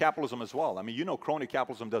extremists in capitalism as well. I mean, you know, crony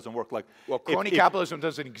capitalism doesn't work like. Well, crony capitalism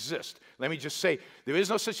doesn't exist. Let me just say, there is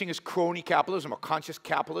no such thing as crony capitalism or conscious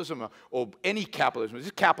capitalism or any capitalism. This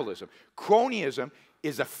is capitalism. Cronyism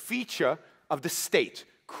is a feature of the state.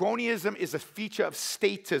 Cronyism is a feature of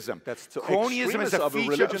statism. Cronyism is a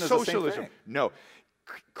feature of socialism. No.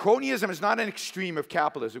 Cronyism is not an extreme of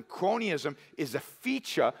capitalism. Cronyism is a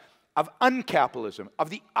feature of uncapitalism, of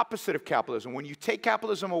the opposite of capitalism. When you take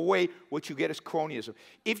capitalism away, what you get is cronyism.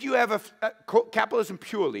 If you have capitalism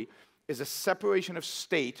purely is a separation of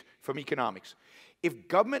state from economics. If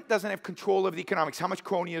government doesn't have control of the economics, how much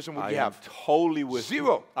cronyism would you have? I am totally with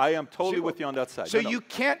Zero. You. I am totally with you on that side. So you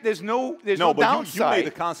can't, there's no but downside. you made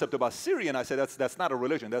the concept about Syria, and I said that's not a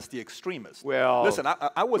religion, that's the extremist. Well, listen,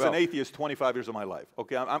 I was an atheist 25 years of my life.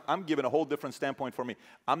 Okay, I'm giving a whole different standpoint for me.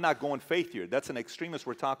 I'm not going faith here. That's an extremist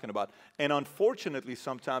we're talking about. And unfortunately,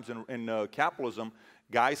 sometimes in capitalism,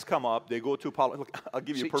 guys come up, they go to politics. Look, I'll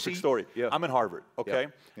give you a perfect story. Yeah. I'm in Harvard, okay?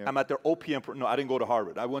 Yeah. I'm at their OPM, no, I didn't go to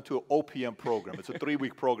Harvard. I went to an OPM program. It's a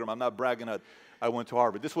 3-week program. I'm not bragging that I went to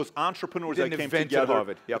Harvard. This was entrepreneurs that came together.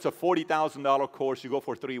 Harvard. Yep. It's a $40,000 course. You go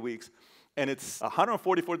for 3 weeks. And it's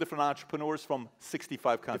 144 different entrepreneurs from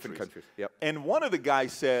 65 countries. Different countries, yep. And one of the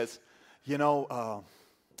guys says, you know,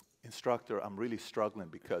 instructor, I'm really struggling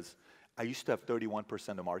because I used to have 31%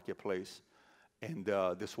 of the marketplace. And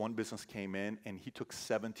this one business came in, and he took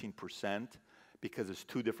 17% because there's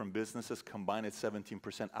 2 different businesses combined at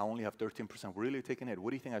 17%. I only have 13%. We're really taking it. What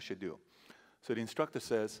do you think I should do? So the instructor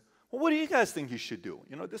says, well, what do you guys think you should do?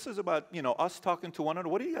 You know, this is about, you know, us talking to one another.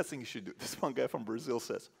 What do you guys think you should do? This one guy from Brazil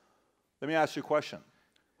says, let me ask you a question.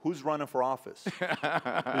 Who's running for office?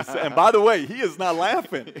 And by the way, he is not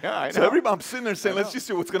laughing. Yeah, I know. So everybody, I'm sitting there saying, let's just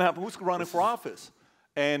see what's going to happen. Who's running for office?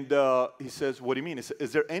 And he says, what do you mean? He says,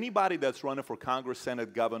 is there anybody that's running for Congress,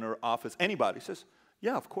 Senate, governor, office? Anybody? He says,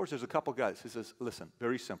 yeah, of course, there's a couple guys. He says, listen,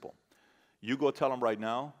 very simple. You go tell them right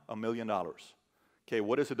now, $1 million. Okay,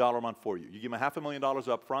 what is the dollar amount for you? You give him $500,000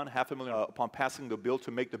 up front, $500,000 upon passing the bill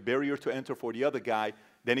to make the barrier to enter for the other guy.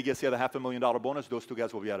 Then he gets the other $500,000 bonus. Those 2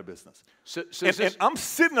 guys will be out of business. And I'm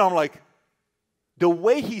sitting there, I'm like, the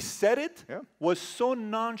way he said it was so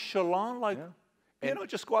nonchalant, like, you know,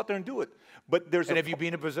 just go out there and do it. But there's have you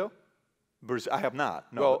been to Brazil? I have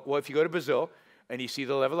not. No. Well, if you go to Brazil and you see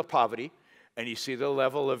the level of poverty and you see the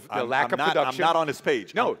level of the lack of production. I'm not on his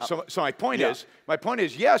page. No. So my point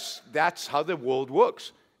is, yes, that's how the world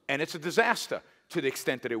works, and it's a disaster to the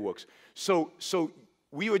extent that it works. So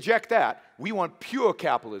we reject that. We want pure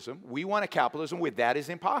capitalism. We want a capitalism where that is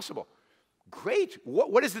impossible. Great.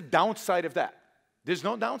 What is the downside of that? There's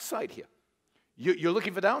no downside here. You're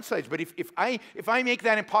looking for downsides, but if I make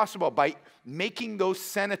that impossible by making those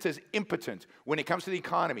senators impotent when it comes to the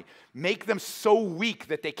economy, make them so weak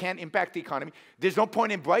that they can't impact the economy, there's no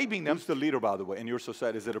point in bribing them. Who's the leader, by the way, in your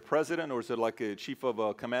society? Is it a president, or is it like a chief of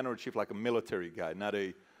a commander, or chief like a military guy, not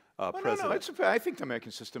a president? No, I think the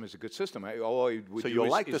American system is a good system. So you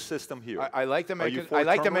like the system here? I like the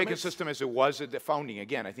American system as it was at the founding.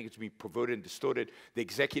 Again, I think it's been perverted and distorted. The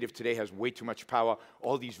executive today has way too much power.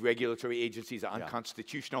 All these regulatory agencies are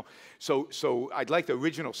unconstitutional. So I'd like the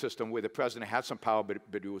original system where the president had some power,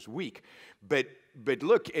 but it was weak. But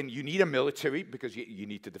look, and you need a military because you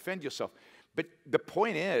need to defend yourself. But the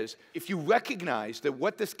point is, if you recognize that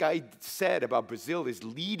what this guy said about Brazil is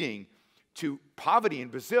leading to poverty in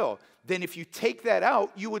Brazil, then if you take that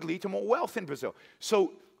out, you would lead to more wealth in Brazil.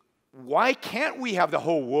 So why can't we have the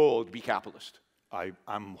whole world be capitalist? I'm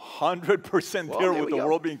 100% there with the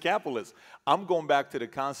world being capitalist. I'm going back to the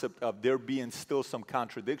concept of there being still some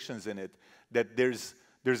contradictions in it, that there's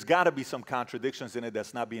there's got to be some contradictions in it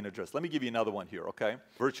that's not being addressed. Let me give you another one here, okay?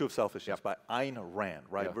 Virtue of Selfishness by Ayn Rand,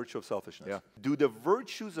 right? Yeah. Virtue of Selfishness. Yeah. Do the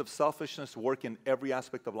virtues of selfishness work in every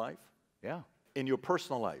aspect of life? Yeah. In your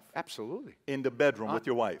personal life? Absolutely. In the bedroom with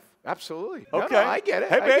your wife? Absolutely. Okay. No, I get it.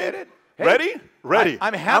 Hey, I babe. get it. Hey, Ready? Ready.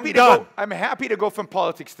 I'm happy I'm happy to go from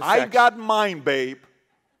politics to sex. I got mine, babe.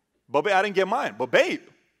 But babe, I didn't get mine. But babe,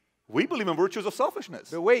 we believe in virtues of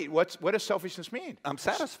selfishness. But wait, what does selfishness mean? I'm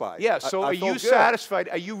satisfied. Yeah, so I are you felt good. satisfied?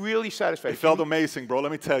 Are you really satisfied? It felt amazing, bro.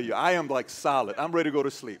 Let me tell you. I am like solid. I'm ready to go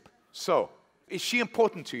to sleep. So, is she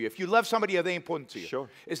important to you? If you love somebody, are they important to you? Sure.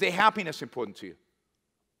 Is their happiness important to you?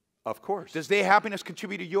 Of course. Does their happiness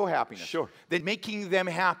contribute to your happiness? Sure. Then making them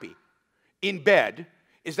happy in bed,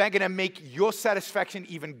 is that going to make your satisfaction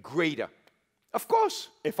even greater? Of course.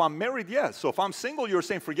 If I'm married, yes. So if I'm single, you're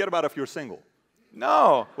saying forget about if you're single.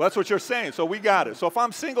 No. Well, that's what you're saying. So we got it. So if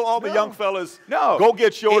I'm single, all the No. young fellas, No. go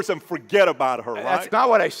get yours and forget about her, right? That's not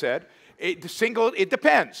what I said. It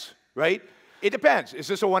depends, right? It depends. Is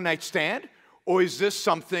this a one-night stand? Or is this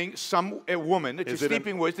something, a woman that you're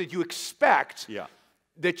sleeping with that you expect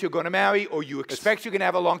that you're going to marry, or you expect you're going to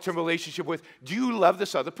have a long-term relationship with? Do you love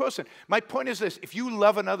this other person? My point is this: if you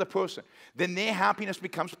love another person, then their happiness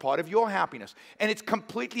becomes part of your happiness. And it's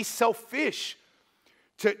completely selfish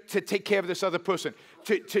to take care of this other person,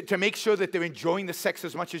 to make sure that they're enjoying the sex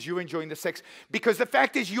as much as you're enjoying the sex. Because the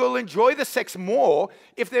fact is, you'll enjoy the sex more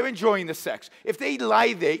if they're enjoying the sex. If they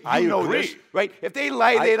lie there, you know this, right? If they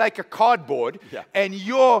lie there like a cardboard, and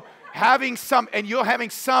you're having some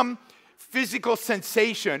physical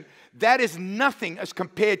sensation, that is nothing as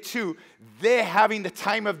compared to they're having the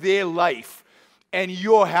time of their life, and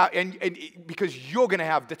because you're going to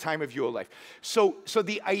have the time of your life. So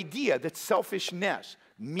the idea that selfishness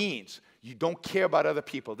means you don't care about other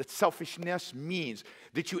people, that selfishness means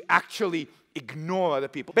that you actually ignore other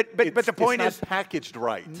people. But the point is, it's not packaged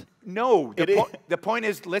right. No, the point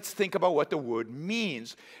is, let's think about what the word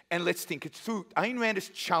means, and let's think it through. Ayn Rand is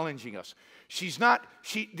challenging us.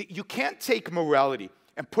 You can't take morality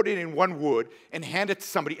and put it in one word and hand it to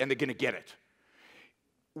somebody and they're going to get it.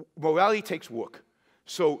 Morality takes work.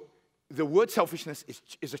 So the word selfishness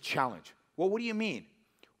is a challenge. Well, what do you mean?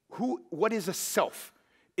 What is a self?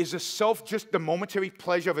 Is a self just the momentary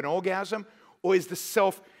pleasure of an orgasm? Or is the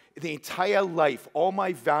self the entire life, all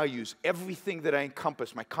my values, everything that I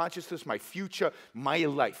encompass, my consciousness, my future, my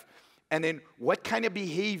life? And then what kind of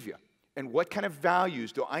behavior and what kind of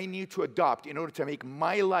values do I need to adopt in order to make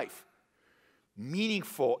my life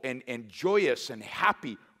meaningful and joyous and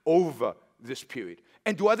happy over this period?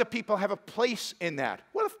 And do other people have a place in that?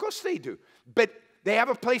 Well, of course they do. But they have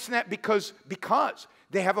a place in that because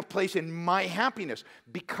they have a place in my happiness,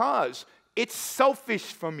 because it's selfish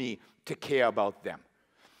for me to care about them.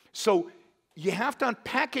 So you have to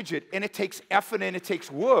unpackage it, and it takes effort and it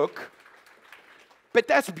takes work. But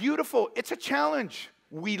that's beautiful. It's a challenge.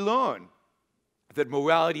 We learn that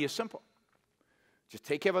morality is simple. Just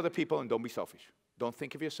take care of other people and don't be selfish. Don't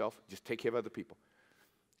think of yourself. Just take care of other people.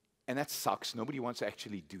 And that sucks. Nobody wants to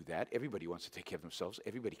actually do that. Everybody wants to take care of themselves.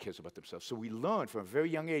 Everybody cares about themselves. So we learn from a very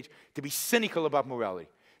young age to be cynical about morality,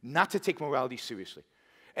 not to take morality seriously.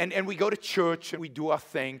 And we go to church and we do our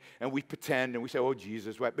thing and we pretend and we say, oh,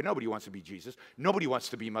 Jesus, right? But nobody wants to be Jesus. Nobody wants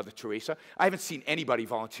to be Mother Teresa. I haven't seen anybody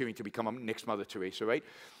volunteering to become a next Mother Teresa, right?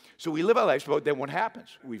 So we live our lives, but then what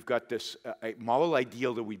happens? We've got this moral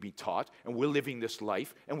ideal that we've been taught, and we're living this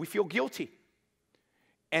life, and we feel guilty.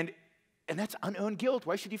 And that's unearned guilt.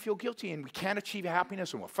 Why should you feel guilty? And we can't achieve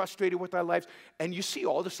happiness, and we're frustrated with our lives. And you see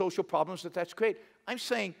all the social problems that's created. I'm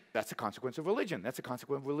saying that's a consequence of religion. That's a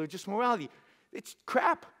consequence of religious morality. It's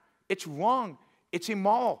crap. It's wrong. It's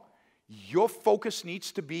immoral. Your focus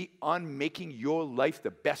needs to be on making your life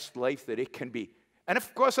the best life that it can be. And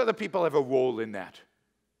of course, other people have a role in that.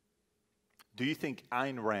 Do you think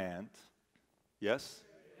Ayn Rand, yes?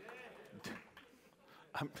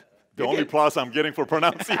 The only applause I'm getting for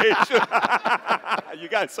pronunciation. You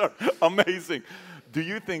guys are amazing. Do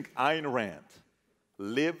you think Ayn Rand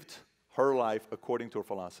lived her life according to her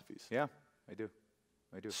philosophies? Yeah, I do.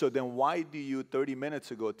 So then why do you 30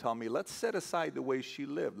 minutes ago tell me, let's set aside the way she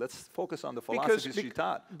lived. Let's focus on the philosophies she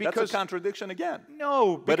taught. That's a contradiction again.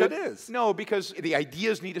 No. But it is. No, because the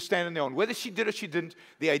ideas need to stand on their own. Whether she did or she didn't,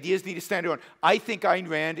 the ideas need to stand on their own. I think Ayn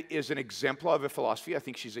Rand is an exemplar of a philosophy. I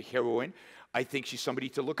think she's a heroine. I think she's somebody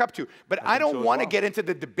to look up to. But I don't want to get into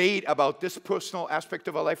the debate about this personal aspect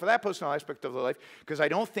of her life or that personal aspect of her life, because I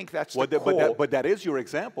don't think that's the core. But that is your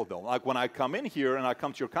example, though. Like when I come in here and I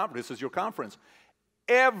come to your conference, this is your conference.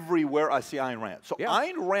 Everywhere I see Ayn Rand. So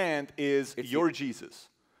Ayn Rand is your Jesus.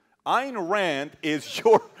 Ayn Rand is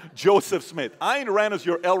your Joseph Smith. Ayn Rand is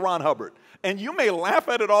your L. Ron Hubbard. And you may laugh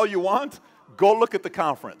at it all you want. Go look at the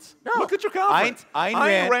conference. No. Look at your conference.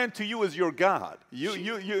 Ayn Rand to you is your God.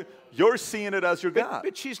 You're seeing it as your God.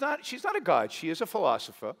 But she's not a God. She is a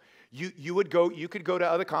philosopher. You could go to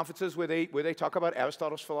other conferences where they talk about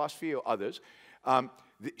Aristotle's philosophy or others.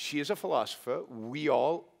 She is a philosopher. We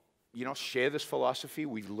all, share this philosophy.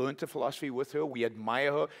 We've learned the philosophy with her. We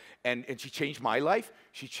admire her. And she changed my life.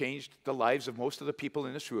 She changed the lives of most of the people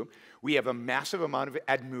in this room. We have a massive amount of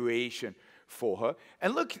admiration for her.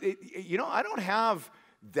 And look, I don't have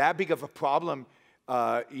that big of a problem.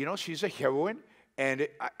 She's a heroine. And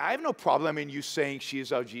I have no problem in you saying she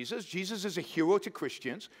is our Jesus. Jesus is a hero to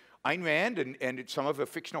Christians. Ayn Rand and some of her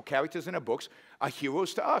fictional characters in her books are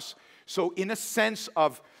heroes to us. So in a sense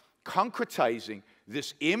of concretizing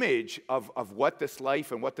this image of what this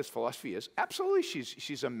life and what this philosophy is, absolutely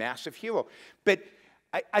she's a massive hero. But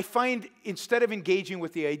I find instead of engaging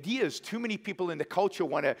with the ideas, too many people in the culture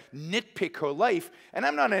want to nitpick her life. And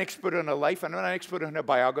I'm not an expert on her life. I'm not an expert on her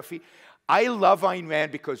biography. I love Ayn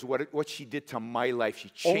Rand because what she did to my life. She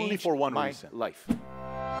changed only for one my reason. Life.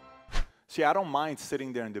 See, I don't mind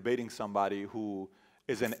sitting there and debating somebody who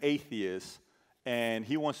is an atheist and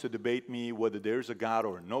he wants to debate me whether there's a God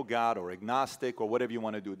or no God or agnostic or whatever you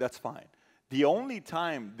want to do. That's fine. The only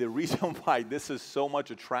time, the reason why this is so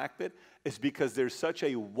much attracted is because there's such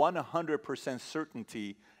a 100%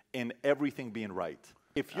 certainty in everything being right.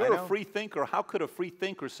 If you're a free thinker, how could a free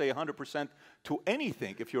thinker say 100% to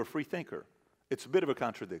anything if you're a free thinker? It's a bit of a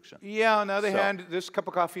contradiction. Yeah, on the other hand, this cup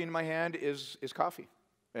of coffee in my hand is coffee.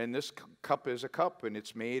 And this cup is a cup, and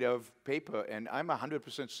it's made of paper. And I'm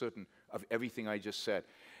 100% certain of everything I just said.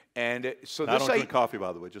 And so I don't drink coffee,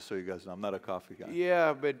 by the way, just so you guys know. I'm not a coffee guy.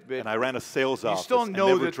 Yeah, but and I ran a sales office and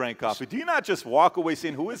know never drank coffee. Do you not just walk away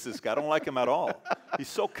saying, who is this guy? I don't like him at all. He's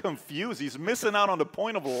so confused. He's missing out on the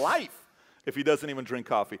point of life if he doesn't even drink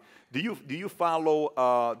coffee. Do you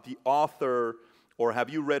follow the author, or have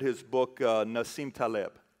you read his book, Nassim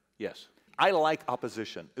Taleb? Yes. I like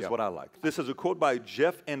opposition, is what I like. This is a quote by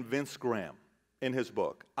Jeff and Vince Graham in his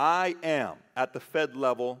book. I am, at the Fed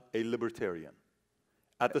level, a libertarian.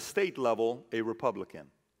 At the state level, a Republican.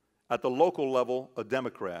 At the local level, a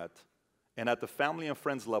Democrat. And at the family and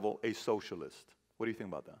friends level, a socialist. What do you think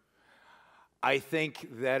about that? I think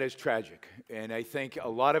that is tragic. And I think a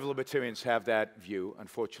lot of libertarians have that view,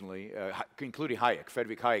 unfortunately, including Hayek.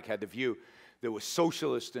 Friedrich Hayek had the view there was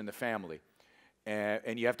socialist in the family.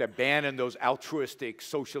 And you have to abandon those altruistic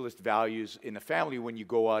socialist values in the family when you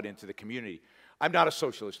go out into the community. I'm not a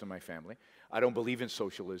socialist in my family. I don't believe in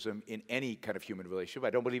socialism in any kind of human relationship. I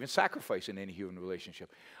don't believe in sacrifice in any human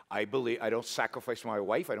relationship. I don't sacrifice my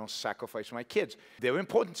wife. I don't sacrifice my kids. They're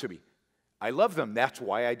important to me. I love them. That's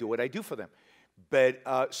why I do what I do for them. But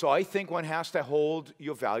so I think one has to hold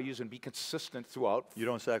your values and be consistent throughout. You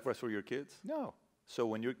don't sacrifice for your kids? No. So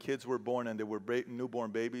when your kids were born and they were newborn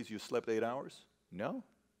babies, you slept 8 hours? No.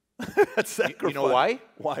 That's sacrifice. You know why?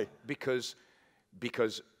 Why? Because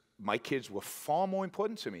my kids were far more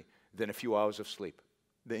important to me than a few hours of sleep.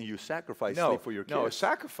 Then you sacrifice sleep for your kids. No, a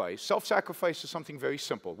sacrifice. Self-sacrifice is something very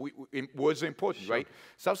simple. Words are important, right?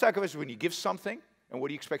 Self-sacrifice is when you give something, and what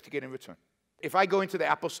do you expect to get in return? If I go into the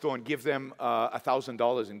Apple store and give them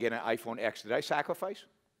 $1,000 and get an iPhone X, did I sacrifice?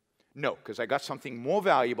 No, because I got something more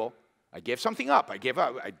valuable. I gave something up.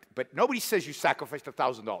 But nobody says you sacrificed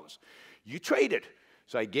 $1,000. You traded.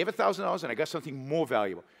 So I gave $1,000 and I got something more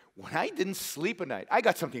valuable. When I didn't sleep at night, I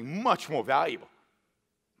got something much more valuable.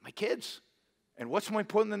 My kids. And what's more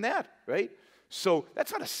important than that, right? So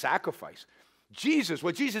that's not a sacrifice.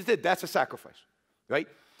 What Jesus did, that's a sacrifice, right?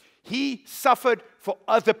 He suffered for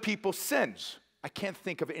other people's sins. I can't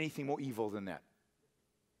think of anything more evil than that.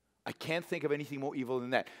 I can't think of anything more evil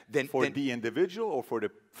than that. For the individual or for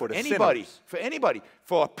the anybody, sinners? For anybody.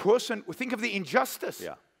 For a person, think of the injustice.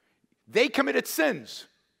 Yeah. They committed sins,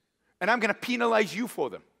 and I'm going to penalize you for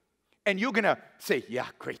them. And you're going to say, yeah,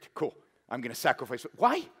 great, cool. I'm going to sacrifice.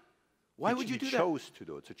 Why? Why would you do that? He chose to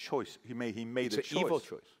do it. It's a choice. He made a choice. It's an evil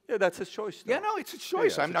choice. Yeah, that's his choice. Though. Yeah, no, it's a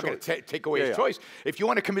choice. Yeah, I'm not going to take away his choice. If you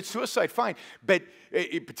want to commit suicide, fine. But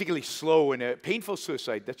particularly slow and painful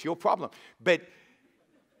suicide, that's your problem. But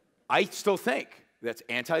I still think that's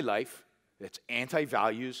anti-life, that's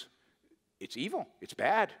anti-values, it's evil, it's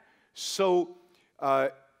bad. So,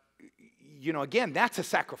 again, that's a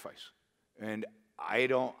sacrifice. And I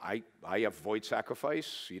avoid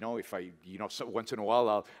sacrifice. If so once in a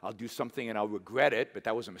while I'll do something and I'll regret it, but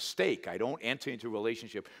that was a mistake. I don't enter into a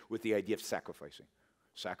relationship with the idea of sacrificing.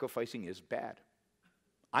 Sacrificing is bad.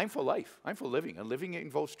 I'm for life. I'm for living. And living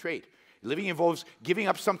involves trade. Living involves giving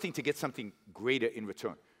up something to get something greater in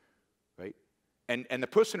return. And the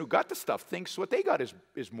person who got the stuff thinks what they got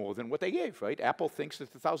is more than what they gave, right? Apple thinks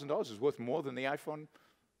that the $1,000 is worth more than the iPhone.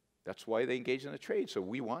 That's why they engage in a trade. So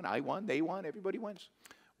we won, I won, they won, everybody wins.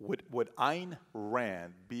 Would Ayn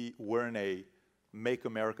Rand be wearing a Make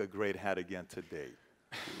America Great hat again today?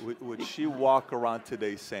 Would she walk around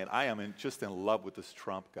today saying, I am just in love with this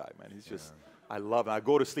Trump guy, man. He's just, I love him. I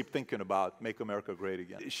go to sleep thinking about Make America Great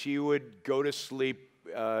again. She would go to sleep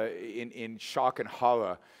in shock and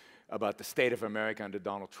horror about the state of America under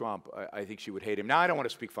Donald Trump. I think she would hate him. Now, I don't want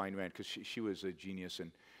to speak for Ayn Rand because she was a genius,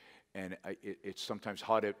 and it's sometimes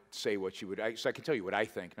hard to say what she would. So I can tell you what I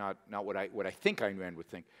think, not what I think Ayn Rand would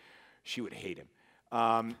think. She would hate him.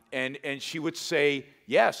 And she would say,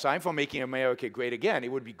 yes, I'm for making America great again.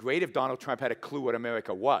 It would be great if Donald Trump had a clue what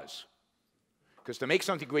America was. Because to make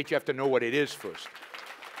something great, you have to know what it is first.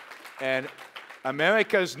 And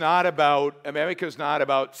America's not about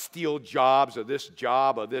steal jobs or this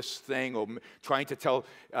job or this thing or trying to tell,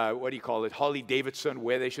 what do you call it, Harley Davidson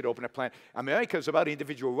where they should open a plant. America's about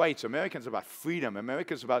individual rights. America's about freedom.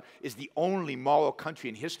 America's is the only moral country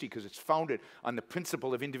in history because it's founded on the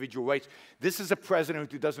principle of individual rights. This is a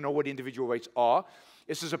president who doesn't know what individual rights are.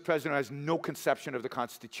 This is a president who has no conception of the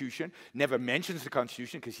Constitution, never mentions the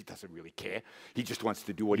Constitution because he doesn't really care. He just wants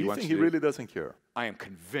to do what he wants to do. You think he really doesn't care? I am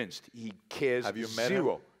convinced he cares Have you met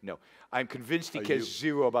zero. him? No. I'm convinced he cares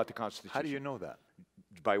zero about the Constitution. How do you know that?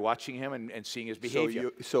 By watching him and seeing his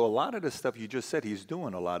behavior. So a lot of the stuff you just said, he's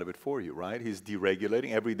doing a lot of it for you, right? He's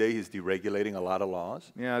deregulating. Every day he's deregulating a lot of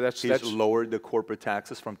laws. Yeah, He's lowered the corporate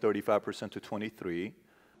taxes from 35% to 23%.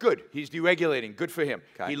 Good. He's deregulating. Good for him.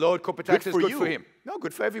 Okay. He lowered corporate taxes. Good for good for you. him. No,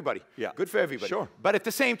 good for everybody. Yeah. Good for everybody. Sure. But at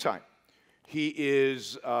the same time, he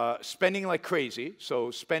is spending like crazy. So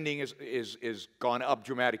spending is gone up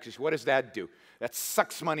dramatically. What does that do? That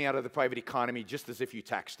sucks money out of the private economy just as if you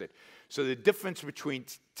taxed it. So the difference between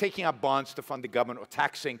taking out bonds to fund the government or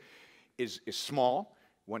taxing is small.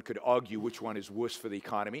 One could argue which one is worse for the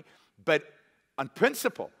economy. But on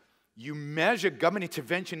principle, you measure government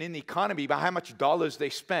intervention in the economy by how much dollars they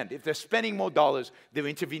spend. If they're spending more dollars, they're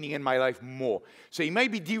intervening in my life more. So you might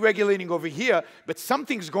be deregulating over here, but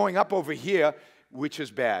something's going up over here, which is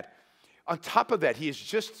bad. On top of that, he's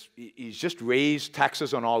just raised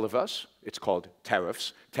taxes on all of us. It's called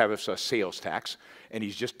tariffs. Tariffs are sales tax. And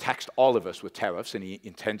he's just taxed all of us with tariffs, and he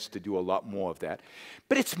intends to do a lot more of that.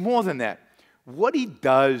 But it's more than that. What he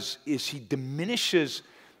does is he diminishes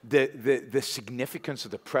the significance of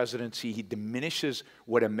the presidency. He diminishes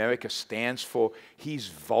what America stands for. He's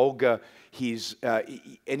vulgar. And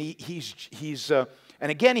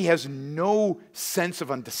again, he has no sense of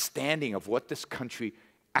understanding of what this country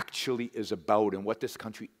actually is about and what this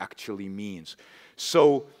country actually means.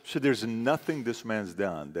 So there's nothing this man's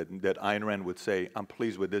done that Ayn Rand would say, I'm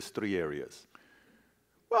pleased with these 3 areas.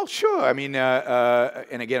 Well, sure. I mean,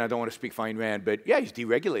 and again, I don't want to speak for Ayn Rand, but yeah, he's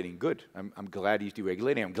deregulating. Good. I'm glad he's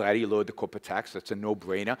deregulating. I'm glad he lowered the corporate tax. That's a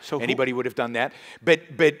no-brainer. So anybody would have done that. But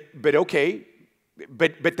okay.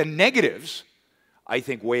 But the negatives, I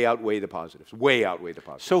think, way outweigh the positives. Way outweigh the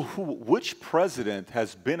positives. So which president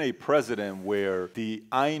has been a president where the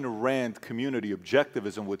Ayn Rand community,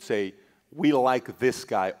 objectivism, would say, we like this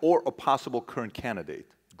guy, or a possible current candidate?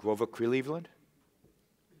 Grover Cleveland?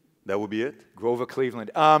 That would be it? Grover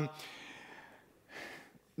Cleveland.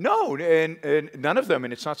 No, and none of them,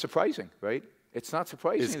 and it's not surprising, right? It's not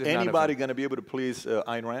surprising. Is anybody going to be able to please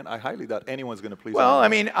Ayn Rand? I highly doubt anyone's going to please Ayn Rand. Well, I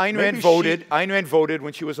mean, Ayn Rand voted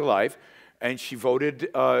when she was alive, and she voted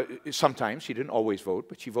sometimes. She didn't always vote,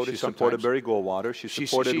 but she voted sometimes. She supported Barry Goldwater. She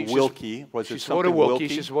supported Wilkie. She supported Wilkie.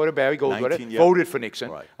 She supported Barry Goldwater. Voted for Nixon.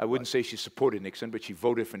 Right, I wouldn't say she supported Nixon, but she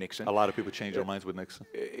voted for Nixon. A lot of people changed their minds with Nixon.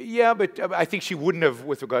 Yeah, but I think she wouldn't have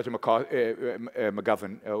with regard to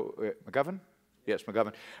McGovern. McGovern? Yes,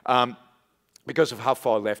 McGovern. Because of how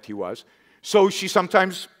far left he was. So she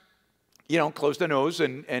sometimes, closed her nose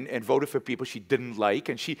and voted for people she didn't like.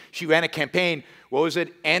 And she ran a campaign, what was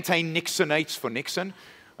it, anti-Nixonites for Nixon,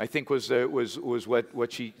 I think was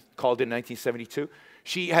what she called it in 1972.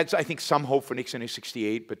 She had, I think, some hope for Nixon in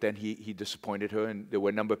 68, but then he disappointed her, and there were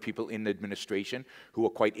a number of people in the administration who were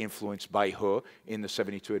quite influenced by her in the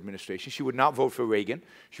 72 administration. She would not vote for Reagan.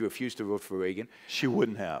 She refused to vote for Reagan. She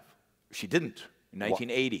wouldn't have. She didn't. In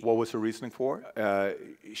 1980. What was her reasoning for it?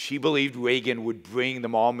 She believed Reagan would bring the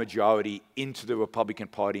moral majority into the Republican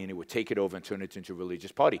Party and it would take it over and turn it into a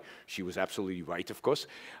religious party. She was absolutely right, of course.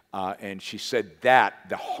 And she said that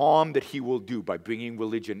the harm that he will do by bringing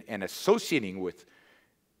religion and associating with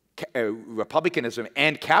republicanism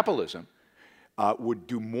and capitalism would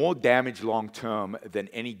do more damage long-term than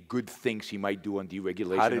any good things he might do on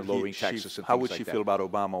deregulation and lowering taxes and things like that. How would she feel about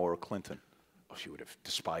Obama or Clinton? she would have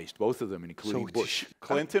despised both of them, including Bush.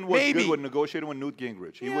 Clinton was good with negotiating with Newt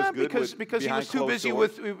Gingrich. He was good because he was too busy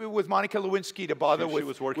with Monica Lewinsky to bother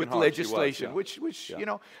with legislation, which you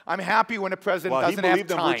know, I'm happy when a president doesn't have time. He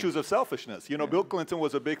believed in virtues of selfishness. You know, Bill Clinton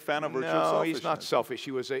was a big fan of virtues of selfishness. No, he's not selfish.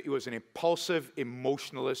 He was an impulsive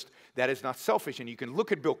emotionalist that is not selfish. And you can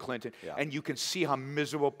look at Bill Clinton and you can see how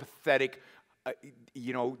miserable, pathetic,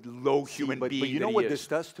 you know, low human being. But you know what this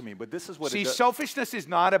does to me? But this is what it does. Selfishness is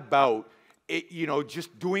not about you know,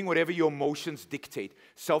 just doing whatever your emotions dictate.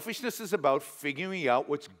 Selfishness is about figuring out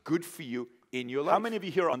what's good for you in your life. How many of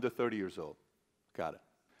you here are under 30 years old? Got it.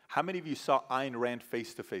 How many of you saw Ayn Rand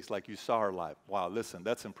face to face, like you saw her live? Wow, listen,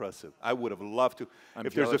 that's impressive. I would have loved to.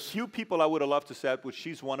 If there's a few people I would have loved to sit with,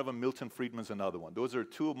 she's one of them. Milton Friedman's another one. Those are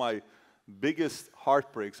two of my biggest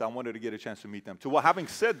heartbreaks. I wanted to get a chance to meet them too. Well, having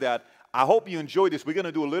said that, I hope you enjoyed this. We're going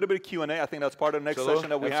to do a little bit of Q&A. I think that's part of the next session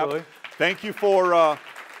that we have. Thank you for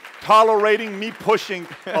tolerating me pushing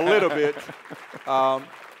a little bit.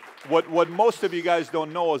 What most of you guys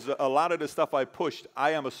don't know is a lot of the stuff I pushed,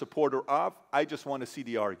 I am a supporter of. I just want to see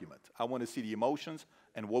the argument. I want to see the emotions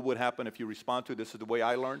and what would happen if you respond to it. This is the way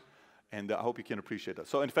I learned, and I hope you can appreciate that.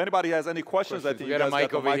 So if anybody has any questions, I think you guys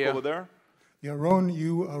got the mic over there. Yaron,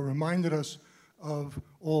 you reminded us of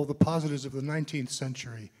all the positives of the 19th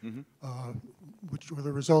century, which were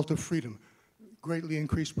the result of freedom. Greatly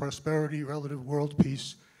increased prosperity, relative world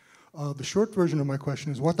peace. The short version of my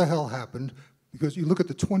question is, what the hell happened? Because you look at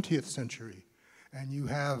the 20th century, and you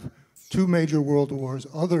have two major world wars,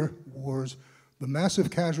 other wars. The massive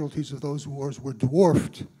casualties of those wars were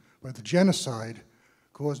dwarfed by the genocide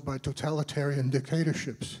caused by totalitarian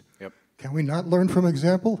dictatorships. Yep. Can we not learn from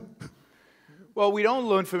example? Well, we don't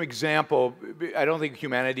learn from example. I don't think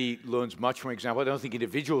humanity learns much from example. I don't think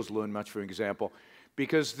individuals learn much from example,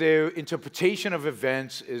 because their interpretation of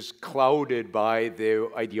events is clouded by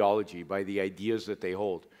their ideology, by the ideas that they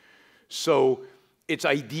hold. So it's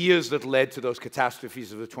ideas that led to those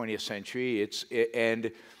catastrophes of the 20th century.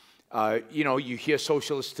 You know, you hear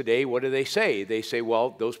socialists today, what do they say? They say, well,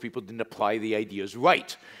 those people didn't apply the ideas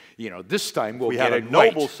right. You know, this time we'll get it right. We had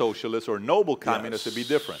a noble socialist or noble communist to be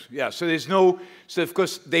different. Yeah, so there's no, so of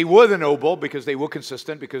course they were the noble because they were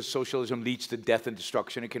consistent, because socialism leads to death and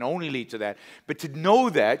destruction. It can only lead to that. But to know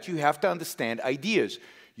that, you have to understand ideas.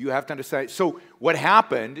 You have to understand. So what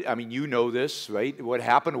happened, I mean, you know this, right? What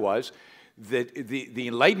happened was that the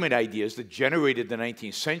Enlightenment ideas that generated the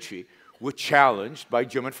 19th century were challenged by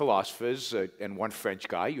German philosophers and one French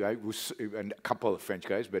guy, right? And a couple of French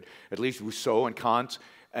guys, but at least Rousseau and Kant,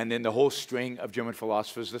 and then the whole string of German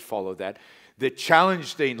philosophers that followed that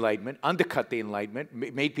challenged the Enlightenment, undercut the Enlightenment,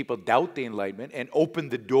 made people doubt the Enlightenment, and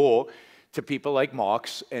opened the door to people like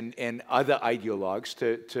Marx and other ideologues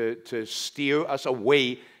to steer us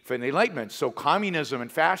away from the Enlightenment. So communism and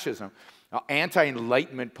fascism are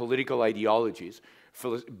anti-Enlightenment political ideologies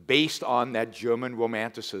based on that German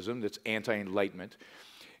romanticism that's anti-Enlightenment.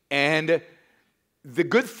 And the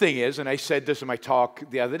good thing is, and I said this in my talk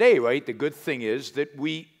the other day, right? The good thing is that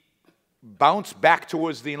we bounce back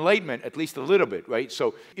towards the Enlightenment, at least a little bit, right?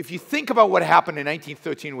 So if you think about what happened in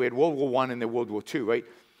 1913, we had World War I and then World War II, right?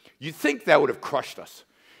 You'd think that would have crushed us.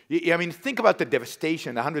 I mean, think about the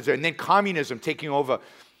devastation, the hundreds, and then communism taking over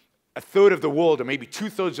a third of the world or maybe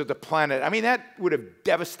two-thirds of the planet. I mean, that would have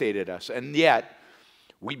devastated us. And yet,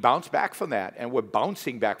 we bounced back from that, and we're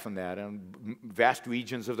bouncing back from that, and vast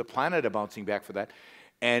regions of the planet are bouncing back from that.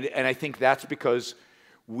 And I think that's because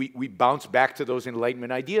we bounce back to those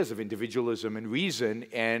Enlightenment ideas of individualism and reason,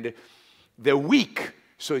 and they're weak.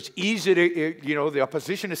 So it's easy to, you know, the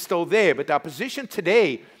opposition is still there, but the opposition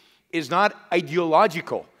today is not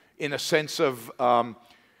ideological in a sense of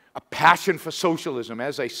a passion for socialism.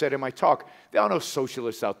 As I said in my talk, there are no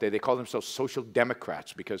socialists out there. They call themselves social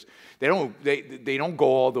democrats because they don't go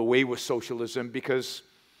all the way with socialism because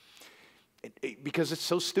it's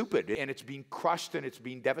so stupid and it's being crushed and it's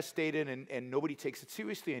being devastated and nobody takes it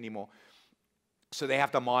seriously anymore. So they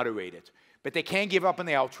have to moderate it. But they can't give up on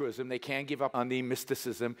the altruism. They can't give up on the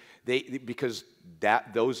mysticism because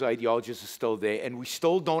those ideologies are still there. And we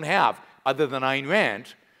still don't have, other than Ayn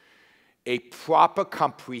Rand, a proper,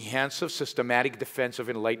 comprehensive, systematic defense of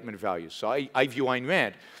Enlightenment values. So I view Ayn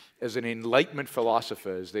Rand as an Enlightenment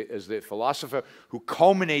philosopher, as the philosopher who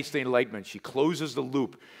culminates the Enlightenment. She closes the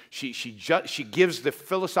loop. She gives the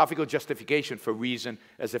philosophical justification for reason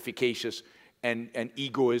as efficacious and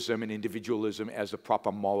egoism and individualism as the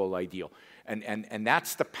proper moral ideal. And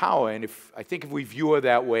that's the power. And I think if we view her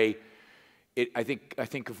that way, I think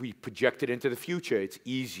if we project it into the future, it's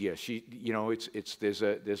easier. You know,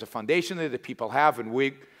 there's a foundation there that people have, and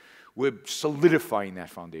We're solidifying that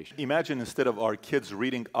foundation. Imagine instead of our kids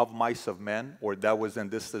reading Of Mice of Men, or That Was Then,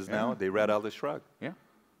 This Is Now, they read Atlas Shrugged. Yeah.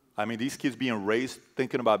 I mean, these kids being raised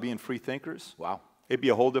thinking about being free thinkers. Wow. It'd be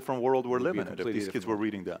a whole different world we're living in if these kids were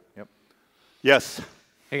reading that. Yep. Yes.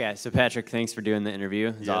 Hey guys, so Patrick, thanks for doing the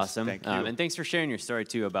interview. It's awesome. Thank you. And thanks for sharing your story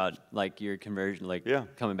too about like your conversion, like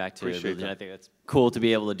coming back to Appreciate religion. that. I think that's cool to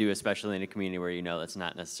be able to do, especially in a community where you know that's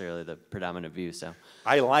not necessarily the predominant view. So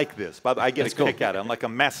I like this, but I get That's a cool. kick out of it. I'm like a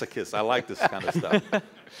masochist. I like this kind of stuff.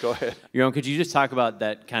 Go ahead. Yaron, could you just talk about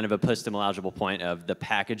that kind of epistemological point of the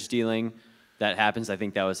package dealing that happens? I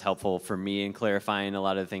think that was helpful for me in clarifying a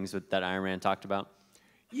lot of the things that Ayn Rand talked about.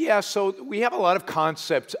 Yeah, so we have a lot of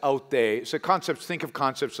concepts out there. So concepts, think of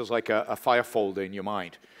concepts as like a file folder in your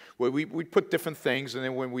mind, where we put different things, and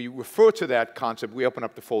then when we refer to that concept, we open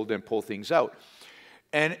up the folder and pull things out.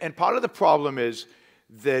 And part of the problem is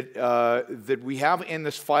that, that we have in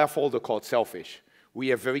this file folder called selfish, we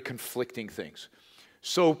have very conflicting things.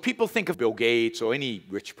 So people think of Bill Gates or any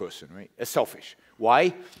rich person, right, as selfish.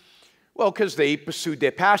 Why? Well, because they pursued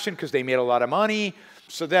their passion, because they made a lot of money.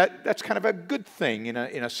 So that's kind of a good thing in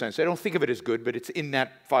a sense. I don't think of it as good, but it's in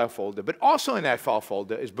that file folder. But also in that file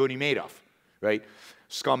folder is Bernie Madoff, right?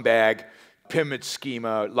 Scumbag, pyramid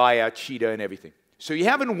schemer, liar, cheater, and everything. So you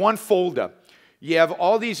have in one folder, you have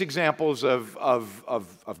all these examples of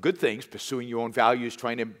good things, pursuing your own values,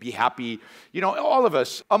 trying to be happy. You know, all of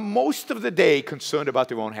us are most of the day concerned about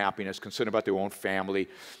their own happiness, concerned about their own family.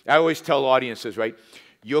 I always tell audiences, right?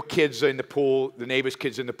 Your kids are in the pool, the neighbor's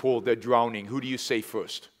kids in the pool, they're drowning. Who do you save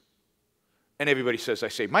first? And everybody says, I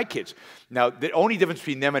save my kids. Now, the only difference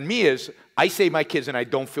between them and me is I save my kids and I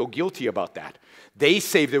don't feel guilty about that. They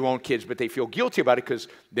save their own kids, but they feel guilty about it because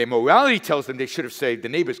their morality tells them they should have saved the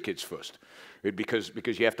neighbor's kids first. Because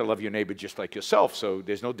you have to love your neighbor just like yourself, so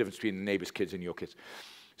there's no difference between the neighbor's kids and your kids.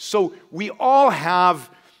 So we all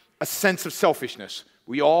have a sense of selfishness.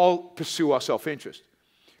 We all pursue our self-interest.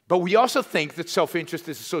 But we also think that self-interest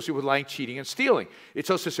is associated with lying, cheating, and stealing. It's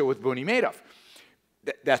also associated with Bernie Madoff.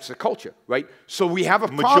 That's the culture, right? So we have a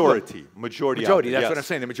problem. Majority that's what I'm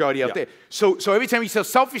saying, the majority out there. So every time you say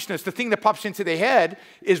selfishness, the thing that pops into their head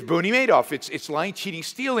is Bernie Madoff. It's lying, cheating,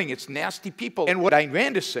 stealing. It's nasty people. And what Ayn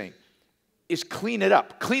Rand is saying is clean it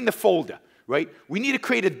up. Clean the folder, right? We need to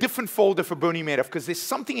create a different folder for Bernie Madoff because there's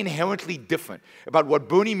something inherently different about what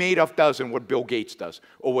Bernie Madoff does and what Bill Gates does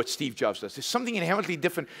or what Steve Jobs does. There's something inherently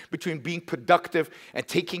different between being productive and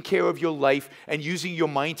taking care of your life and using your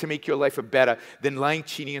mind to make your life better than lying,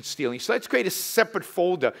 cheating, and stealing. So let's create a separate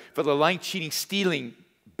folder for the lying, cheating, stealing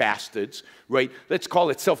bastards, right? Let's call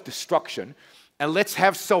it self-destruction. And let's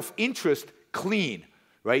have self-interest clean,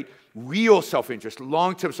 right? Real self-interest,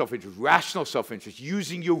 long-term self-interest, rational self-interest,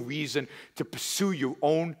 using your reason to pursue your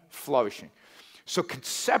own flourishing. So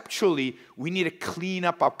conceptually, we need to clean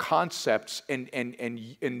up our concepts, and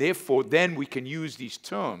therefore then we can use these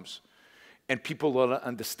terms, and people will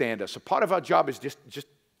understand us. So part of our job is just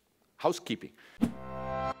housekeeping.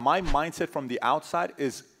 My mindset from the outside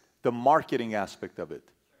is the marketing aspect of it.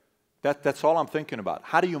 That's all I'm thinking about.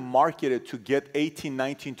 How do you market it to get 18,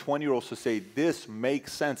 19, 20-year-olds to say, this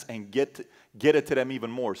makes sense, and get it to them even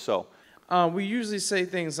more so? We usually say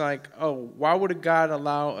things like, oh, why would a God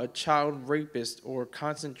allow a child rapist or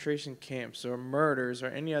concentration camps or murders or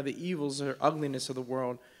any other evils or ugliness of the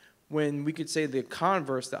world, when we could say the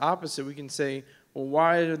converse, the opposite? We can say, well,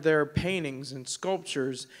 why are there paintings and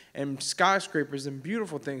sculptures and skyscrapers and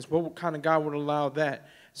beautiful things? What kind of God would allow that?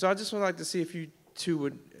 So I just would like to see if you two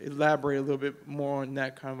would elaborate a little bit more on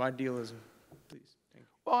that kind of idealism, please. Thank you.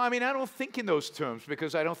 Well, I mean, I don't think in those terms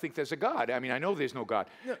because I don't think there's a God. I mean, I know there's no God.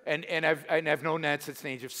 Yeah. And I've known that since the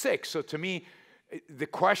age of 6. So to me, the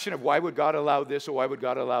question of why would God allow this or why would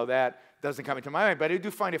God allow that doesn't come into my mind. But I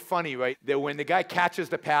do find it funny, right, that when the guy catches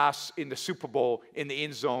the pass in the Super Bowl in the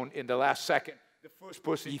end zone in the last second, the first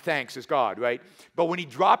person he thanks is God, right? But when he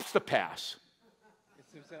drops the pass,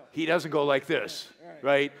 he doesn't go like this,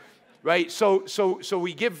 right? Right, so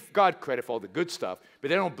we give God credit for all the good stuff, but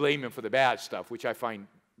they don't blame him for the bad stuff, which I find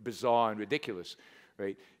bizarre and ridiculous,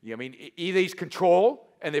 right? I mean, either he's control,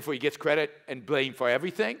 and therefore he gets credit and blame for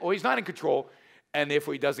everything, or he's not in control, and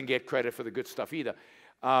therefore he doesn't get credit for the good stuff either.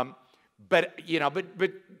 But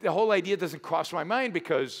the whole idea doesn't cross my mind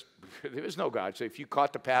because there is no God. So if you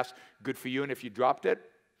caught the pass, good for you, and if you dropped it,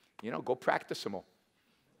 go practice some more.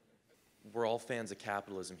 We're all fans of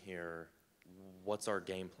capitalism here. What's our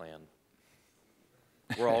game plan?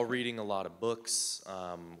 We're all reading a lot of books.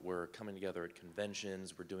 We're coming together at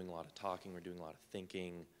conventions. We're doing a lot of talking. We're doing a lot of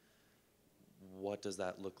thinking. What does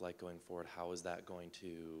that look like going forward? How is that going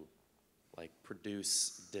to like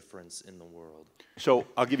produce difference in the world? So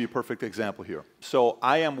I'll give you a perfect example here. So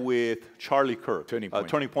I am with Charlie Kirk, Turning Point.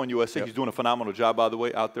 Turning Point USA. Yep. He's doing a phenomenal job, by the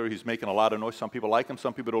way, out there. He's making a lot of noise. Some people like him,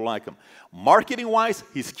 some people don't like him. Marketing-wise,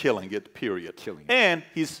 he's killing it, period. Killing it. And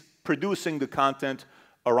he's producing the content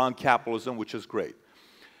around capitalism, which is great.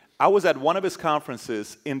 I was at one of his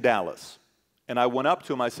conferences in Dallas, and I went up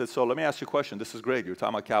to him. I said, so let me ask you a question. This is great. You're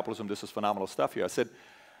talking about capitalism. This is phenomenal stuff here. I said,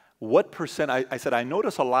 what percent? I said, I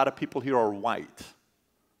notice a lot of people here are white.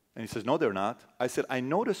 And he says, no, they're not. I said, I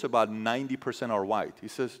notice about 90% are white. He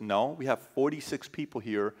says, no, we have 46 people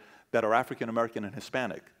here that are African American and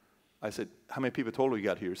Hispanic. I said, how many people total you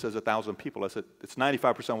got here? He says 1,000 people. I said, it's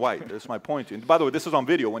 95% white. That's my point. And by the way, this is on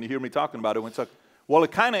video when you hear me talking about it. When it's like, well,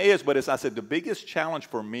 it kind of is, but I said, the biggest challenge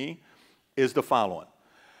for me is the following.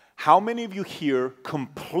 How many of you here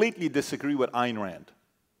completely disagree with Ayn Rand?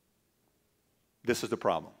 This is the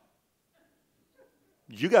problem.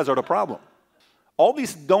 You guys are the problem. All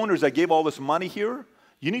these donors that gave all this money here,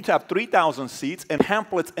 you need to have 3,000 seats and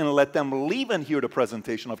pamphlets and let them leave and hear the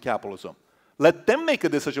presentation of capitalism. Let them make a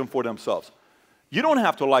decision for themselves. You don't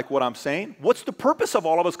have to like what I'm saying. What's the purpose of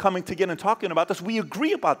all of us coming together and talking about this? We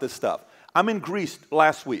agree about this stuff. I'm in Greece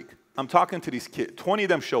last week. I'm talking to these kids. 20 of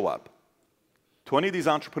them show up. 20 of these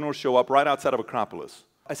entrepreneurs show up right outside of Acropolis.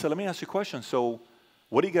 I said, let me ask you a question. So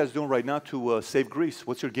what are you guys doing right now to save Greece?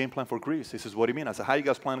 What's your game plan for Greece? He says, what do you mean? I said, how are you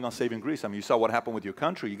guys planning on saving Greece? I mean, you saw what happened with your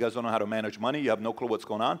country. You guys don't know how to manage money. You have no clue what's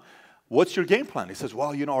going on. What's your game plan? He says,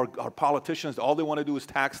 well, you know, our politicians, all they want to do is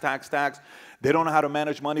tax, tax, tax. They don't know how to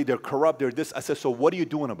manage money. They're corrupt. They're this. I said, so what are you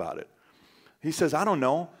doing about it? He says, I don't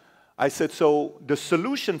know. I said, so the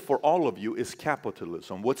solution for all of you is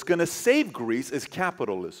capitalism. What's going to save Greece is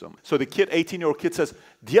capitalism. So the kid, 18-year-old kid says,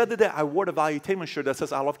 the other day I wore a Valuetainment shirt that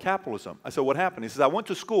says, I love capitalism. I said, what happened? He says, I went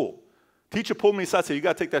to school. Teacher pulled me aside and said, you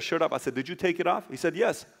got to take that shirt off. I said, did you take it off? He said,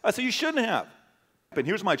 yes. I said, you shouldn't have. And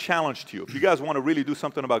here's my challenge to you. If you guys want to really do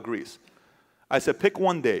something about Greece, I said, pick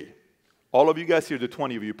one day. All of you guys here, the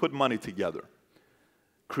 20 of you, put money together.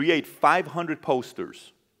 Create 500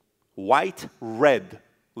 posters, white, red,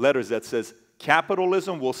 letters that says,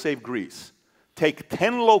 capitalism will save Greece. Take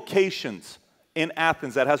 10 locations in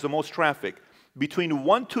Athens that has the most traffic. Between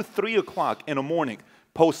 1 to 3 o'clock in the morning,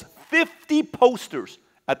 post 50 posters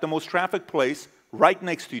at the most traffic place right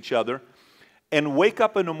next to each other, and wake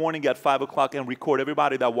up in the morning at 5 o'clock and record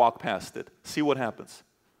everybody that walked past it. See what happens.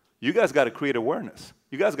 You guys got to create awareness.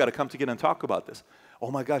 You guys got to come together and talk about this.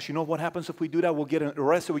 Oh my gosh, you know what happens if we do that? We'll get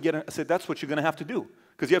arrested. I said, that's what you're going to have to do.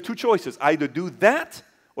 Because you have two choices. Either do that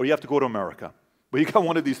or you have to go to America. But you got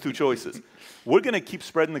one of these two choices. We're going to keep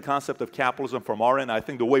spreading the concept of capitalism from our end. I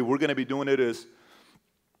think the way we're going to be doing it is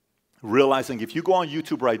realizing if you go on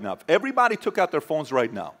YouTube right now, if everybody took out their phones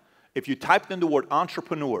right now, if you typed in the word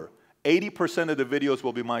entrepreneur, 80% of the videos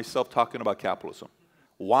will be myself talking about capitalism.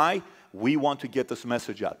 Why? We want to get this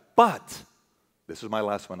message out. But, this is my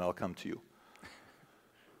last one, I'll come to you.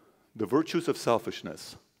 The virtues of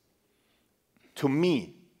selfishness. To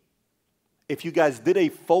me, if you guys did a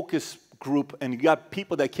focus group and you got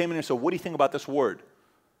people that came in and said, what do you think about this word?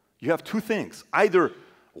 You have two things. Either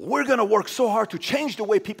we're going to work so hard to change the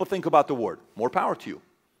way people think about the word. More power to you.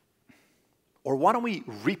 Or why don't we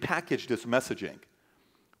repackage this messaging?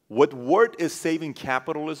 What word is saving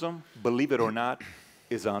capitalism, believe it or not,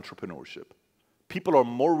 is entrepreneurship. People are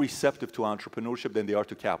more receptive to entrepreneurship than they are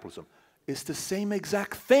to capitalism. It's the same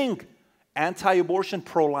exact thing. Anti-abortion,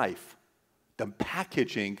 pro-life. The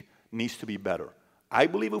packaging needs to be better. I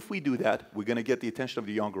believe if we do that, we're going to get the attention of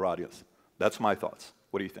the younger audience. That's my thoughts.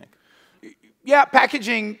 What do you think? Yeah,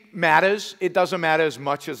 packaging matters. It doesn't matter as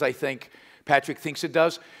much as I think Patrick thinks it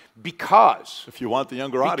does, because if you want the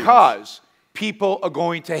younger audience, because people are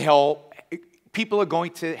going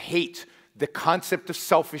to hate the concept of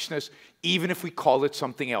selfishness, even if we call it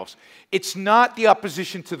something else. It's not the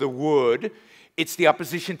opposition to the word, it's the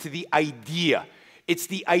opposition to the idea. It's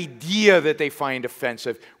the idea that they find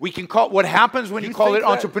offensive. We can call what happens when you call it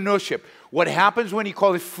entrepreneurship. What happens when you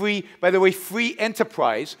call it free, by the way, free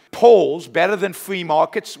enterprise polls better than free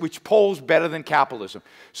markets, which polls better than capitalism.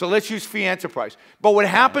 So let's use free enterprise. But what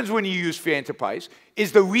happens when you use free enterprise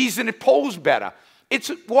is the reason it polls better.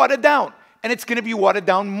 It's watered down. And it's going to be watered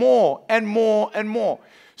down more and more and more.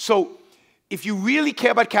 So if you really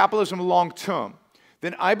care about capitalism long term,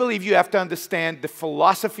 then I believe you have to understand the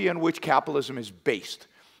philosophy on which capitalism is based.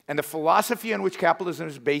 And the philosophy on which capitalism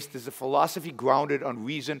is based is a philosophy grounded on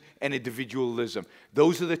reason and individualism.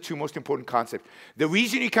 Those are the two most important concepts. The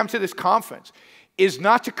reason you come to this conference is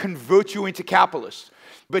not to convert you into capitalists,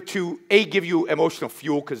 but to A, give you emotional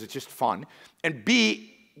fuel because it's just fun, and B,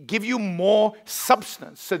 give you more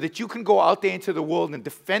substance so that you can go out there into the world and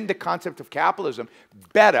defend the concept of capitalism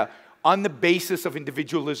better on the basis of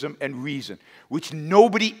individualism and reason, which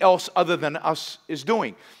nobody else other than us is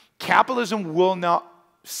doing. Capitalism will not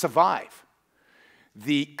survive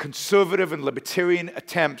the conservative and libertarian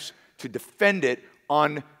attempts to defend it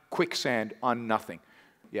on quicksand, on nothing.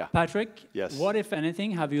 Yeah. Patrick, Yes. what, if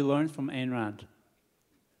anything, have you learned from Ayn Rand?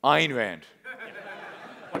 Ayn Rand.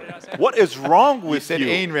 What is wrong with Said you?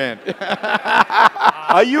 Ayn Rand.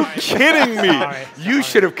 Are you kidding me? You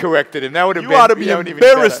should have corrected him. That would have been. You ought to be that would have been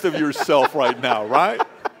embarrassed better. of yourself right now, right?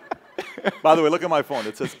 By the way, look at my phone.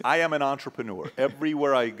 It says, I am an entrepreneur.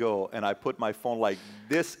 Everywhere I go, and I put my phone like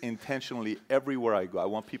this intentionally everywhere I go. I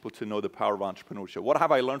want people to know the power of entrepreneurship. What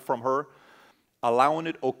have I learned from her? Allowing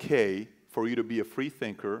it okay for you to be a free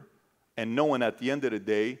thinker, and knowing at the end of the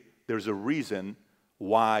day, there's a reason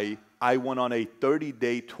why I went on a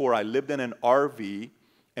 30-day tour. I lived in an RV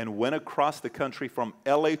and went across the country from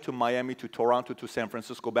LA to Miami to Toronto to San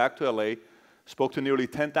Francisco, back to LA, spoke to nearly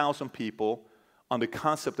 10,000 people on the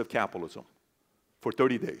concept of capitalism for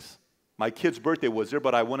 30 days. My kid's birthday was there,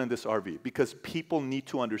 but I went in this RV because people need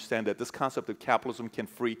to understand that this concept of capitalism can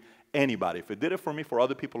free anybody. If it did it for me, for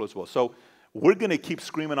other people as well. So we're going to keep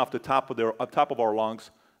screaming off the top of our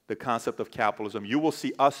lungs the concept of capitalism. You will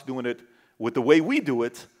see us doing it with the way we do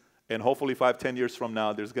it, and hopefully 5, 10 years from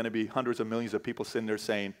now, there's going to be hundreds of millions of people sitting there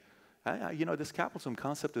saying, you know, this capitalism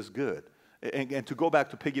concept is good. And to go back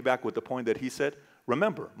to piggyback with the point that he said,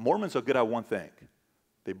 remember, Mormons are good at one thing.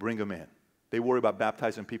 They bring them in. They worry about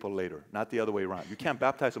baptizing people later, not the other way around. You can't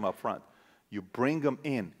baptize them up front. You bring them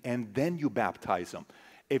in, and then you baptize them.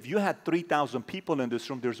 If you had 3,000 people in this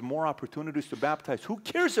room, there's more opportunities to baptize. Who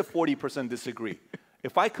cares if 40% disagree?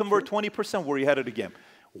 If I convert 20%, we're ahead of the game.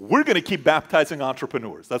 We're going to keep baptizing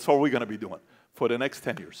entrepreneurs. That's what we're going to be doing for the next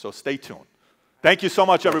 10 years. So stay tuned. Thank you so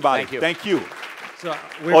much, everybody. Thank you. Thank you. So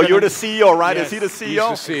You're the CEO, right? Yes. Is he the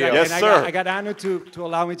CEO? He's the CEO. Yes, and sir. I got Anu to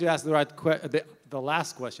allow me to ask the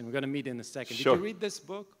last question. We're going to meet in a second. Sure. Did you read this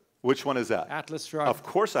book, Which one is that? Atlas Shrugged? Of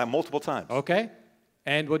course, I have multiple times. Okay.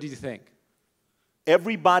 And what did you think?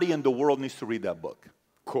 Everybody in the world needs to read that book.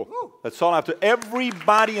 Cool. That's all I have to.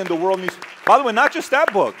 Everybody in the world needs. By the way, not just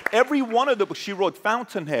that book. Every one of the books she wrote,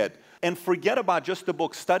 Fountainhead. And forget about just the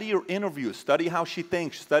book. Study her interviews. Study how she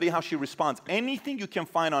thinks. Study how she responds. Anything you can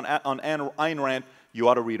find on Ayn Rand, you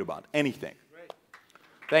ought to read about. Anything.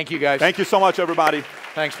 Thank you, guys. Thank you so much, everybody.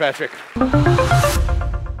 Thanks, Patrick.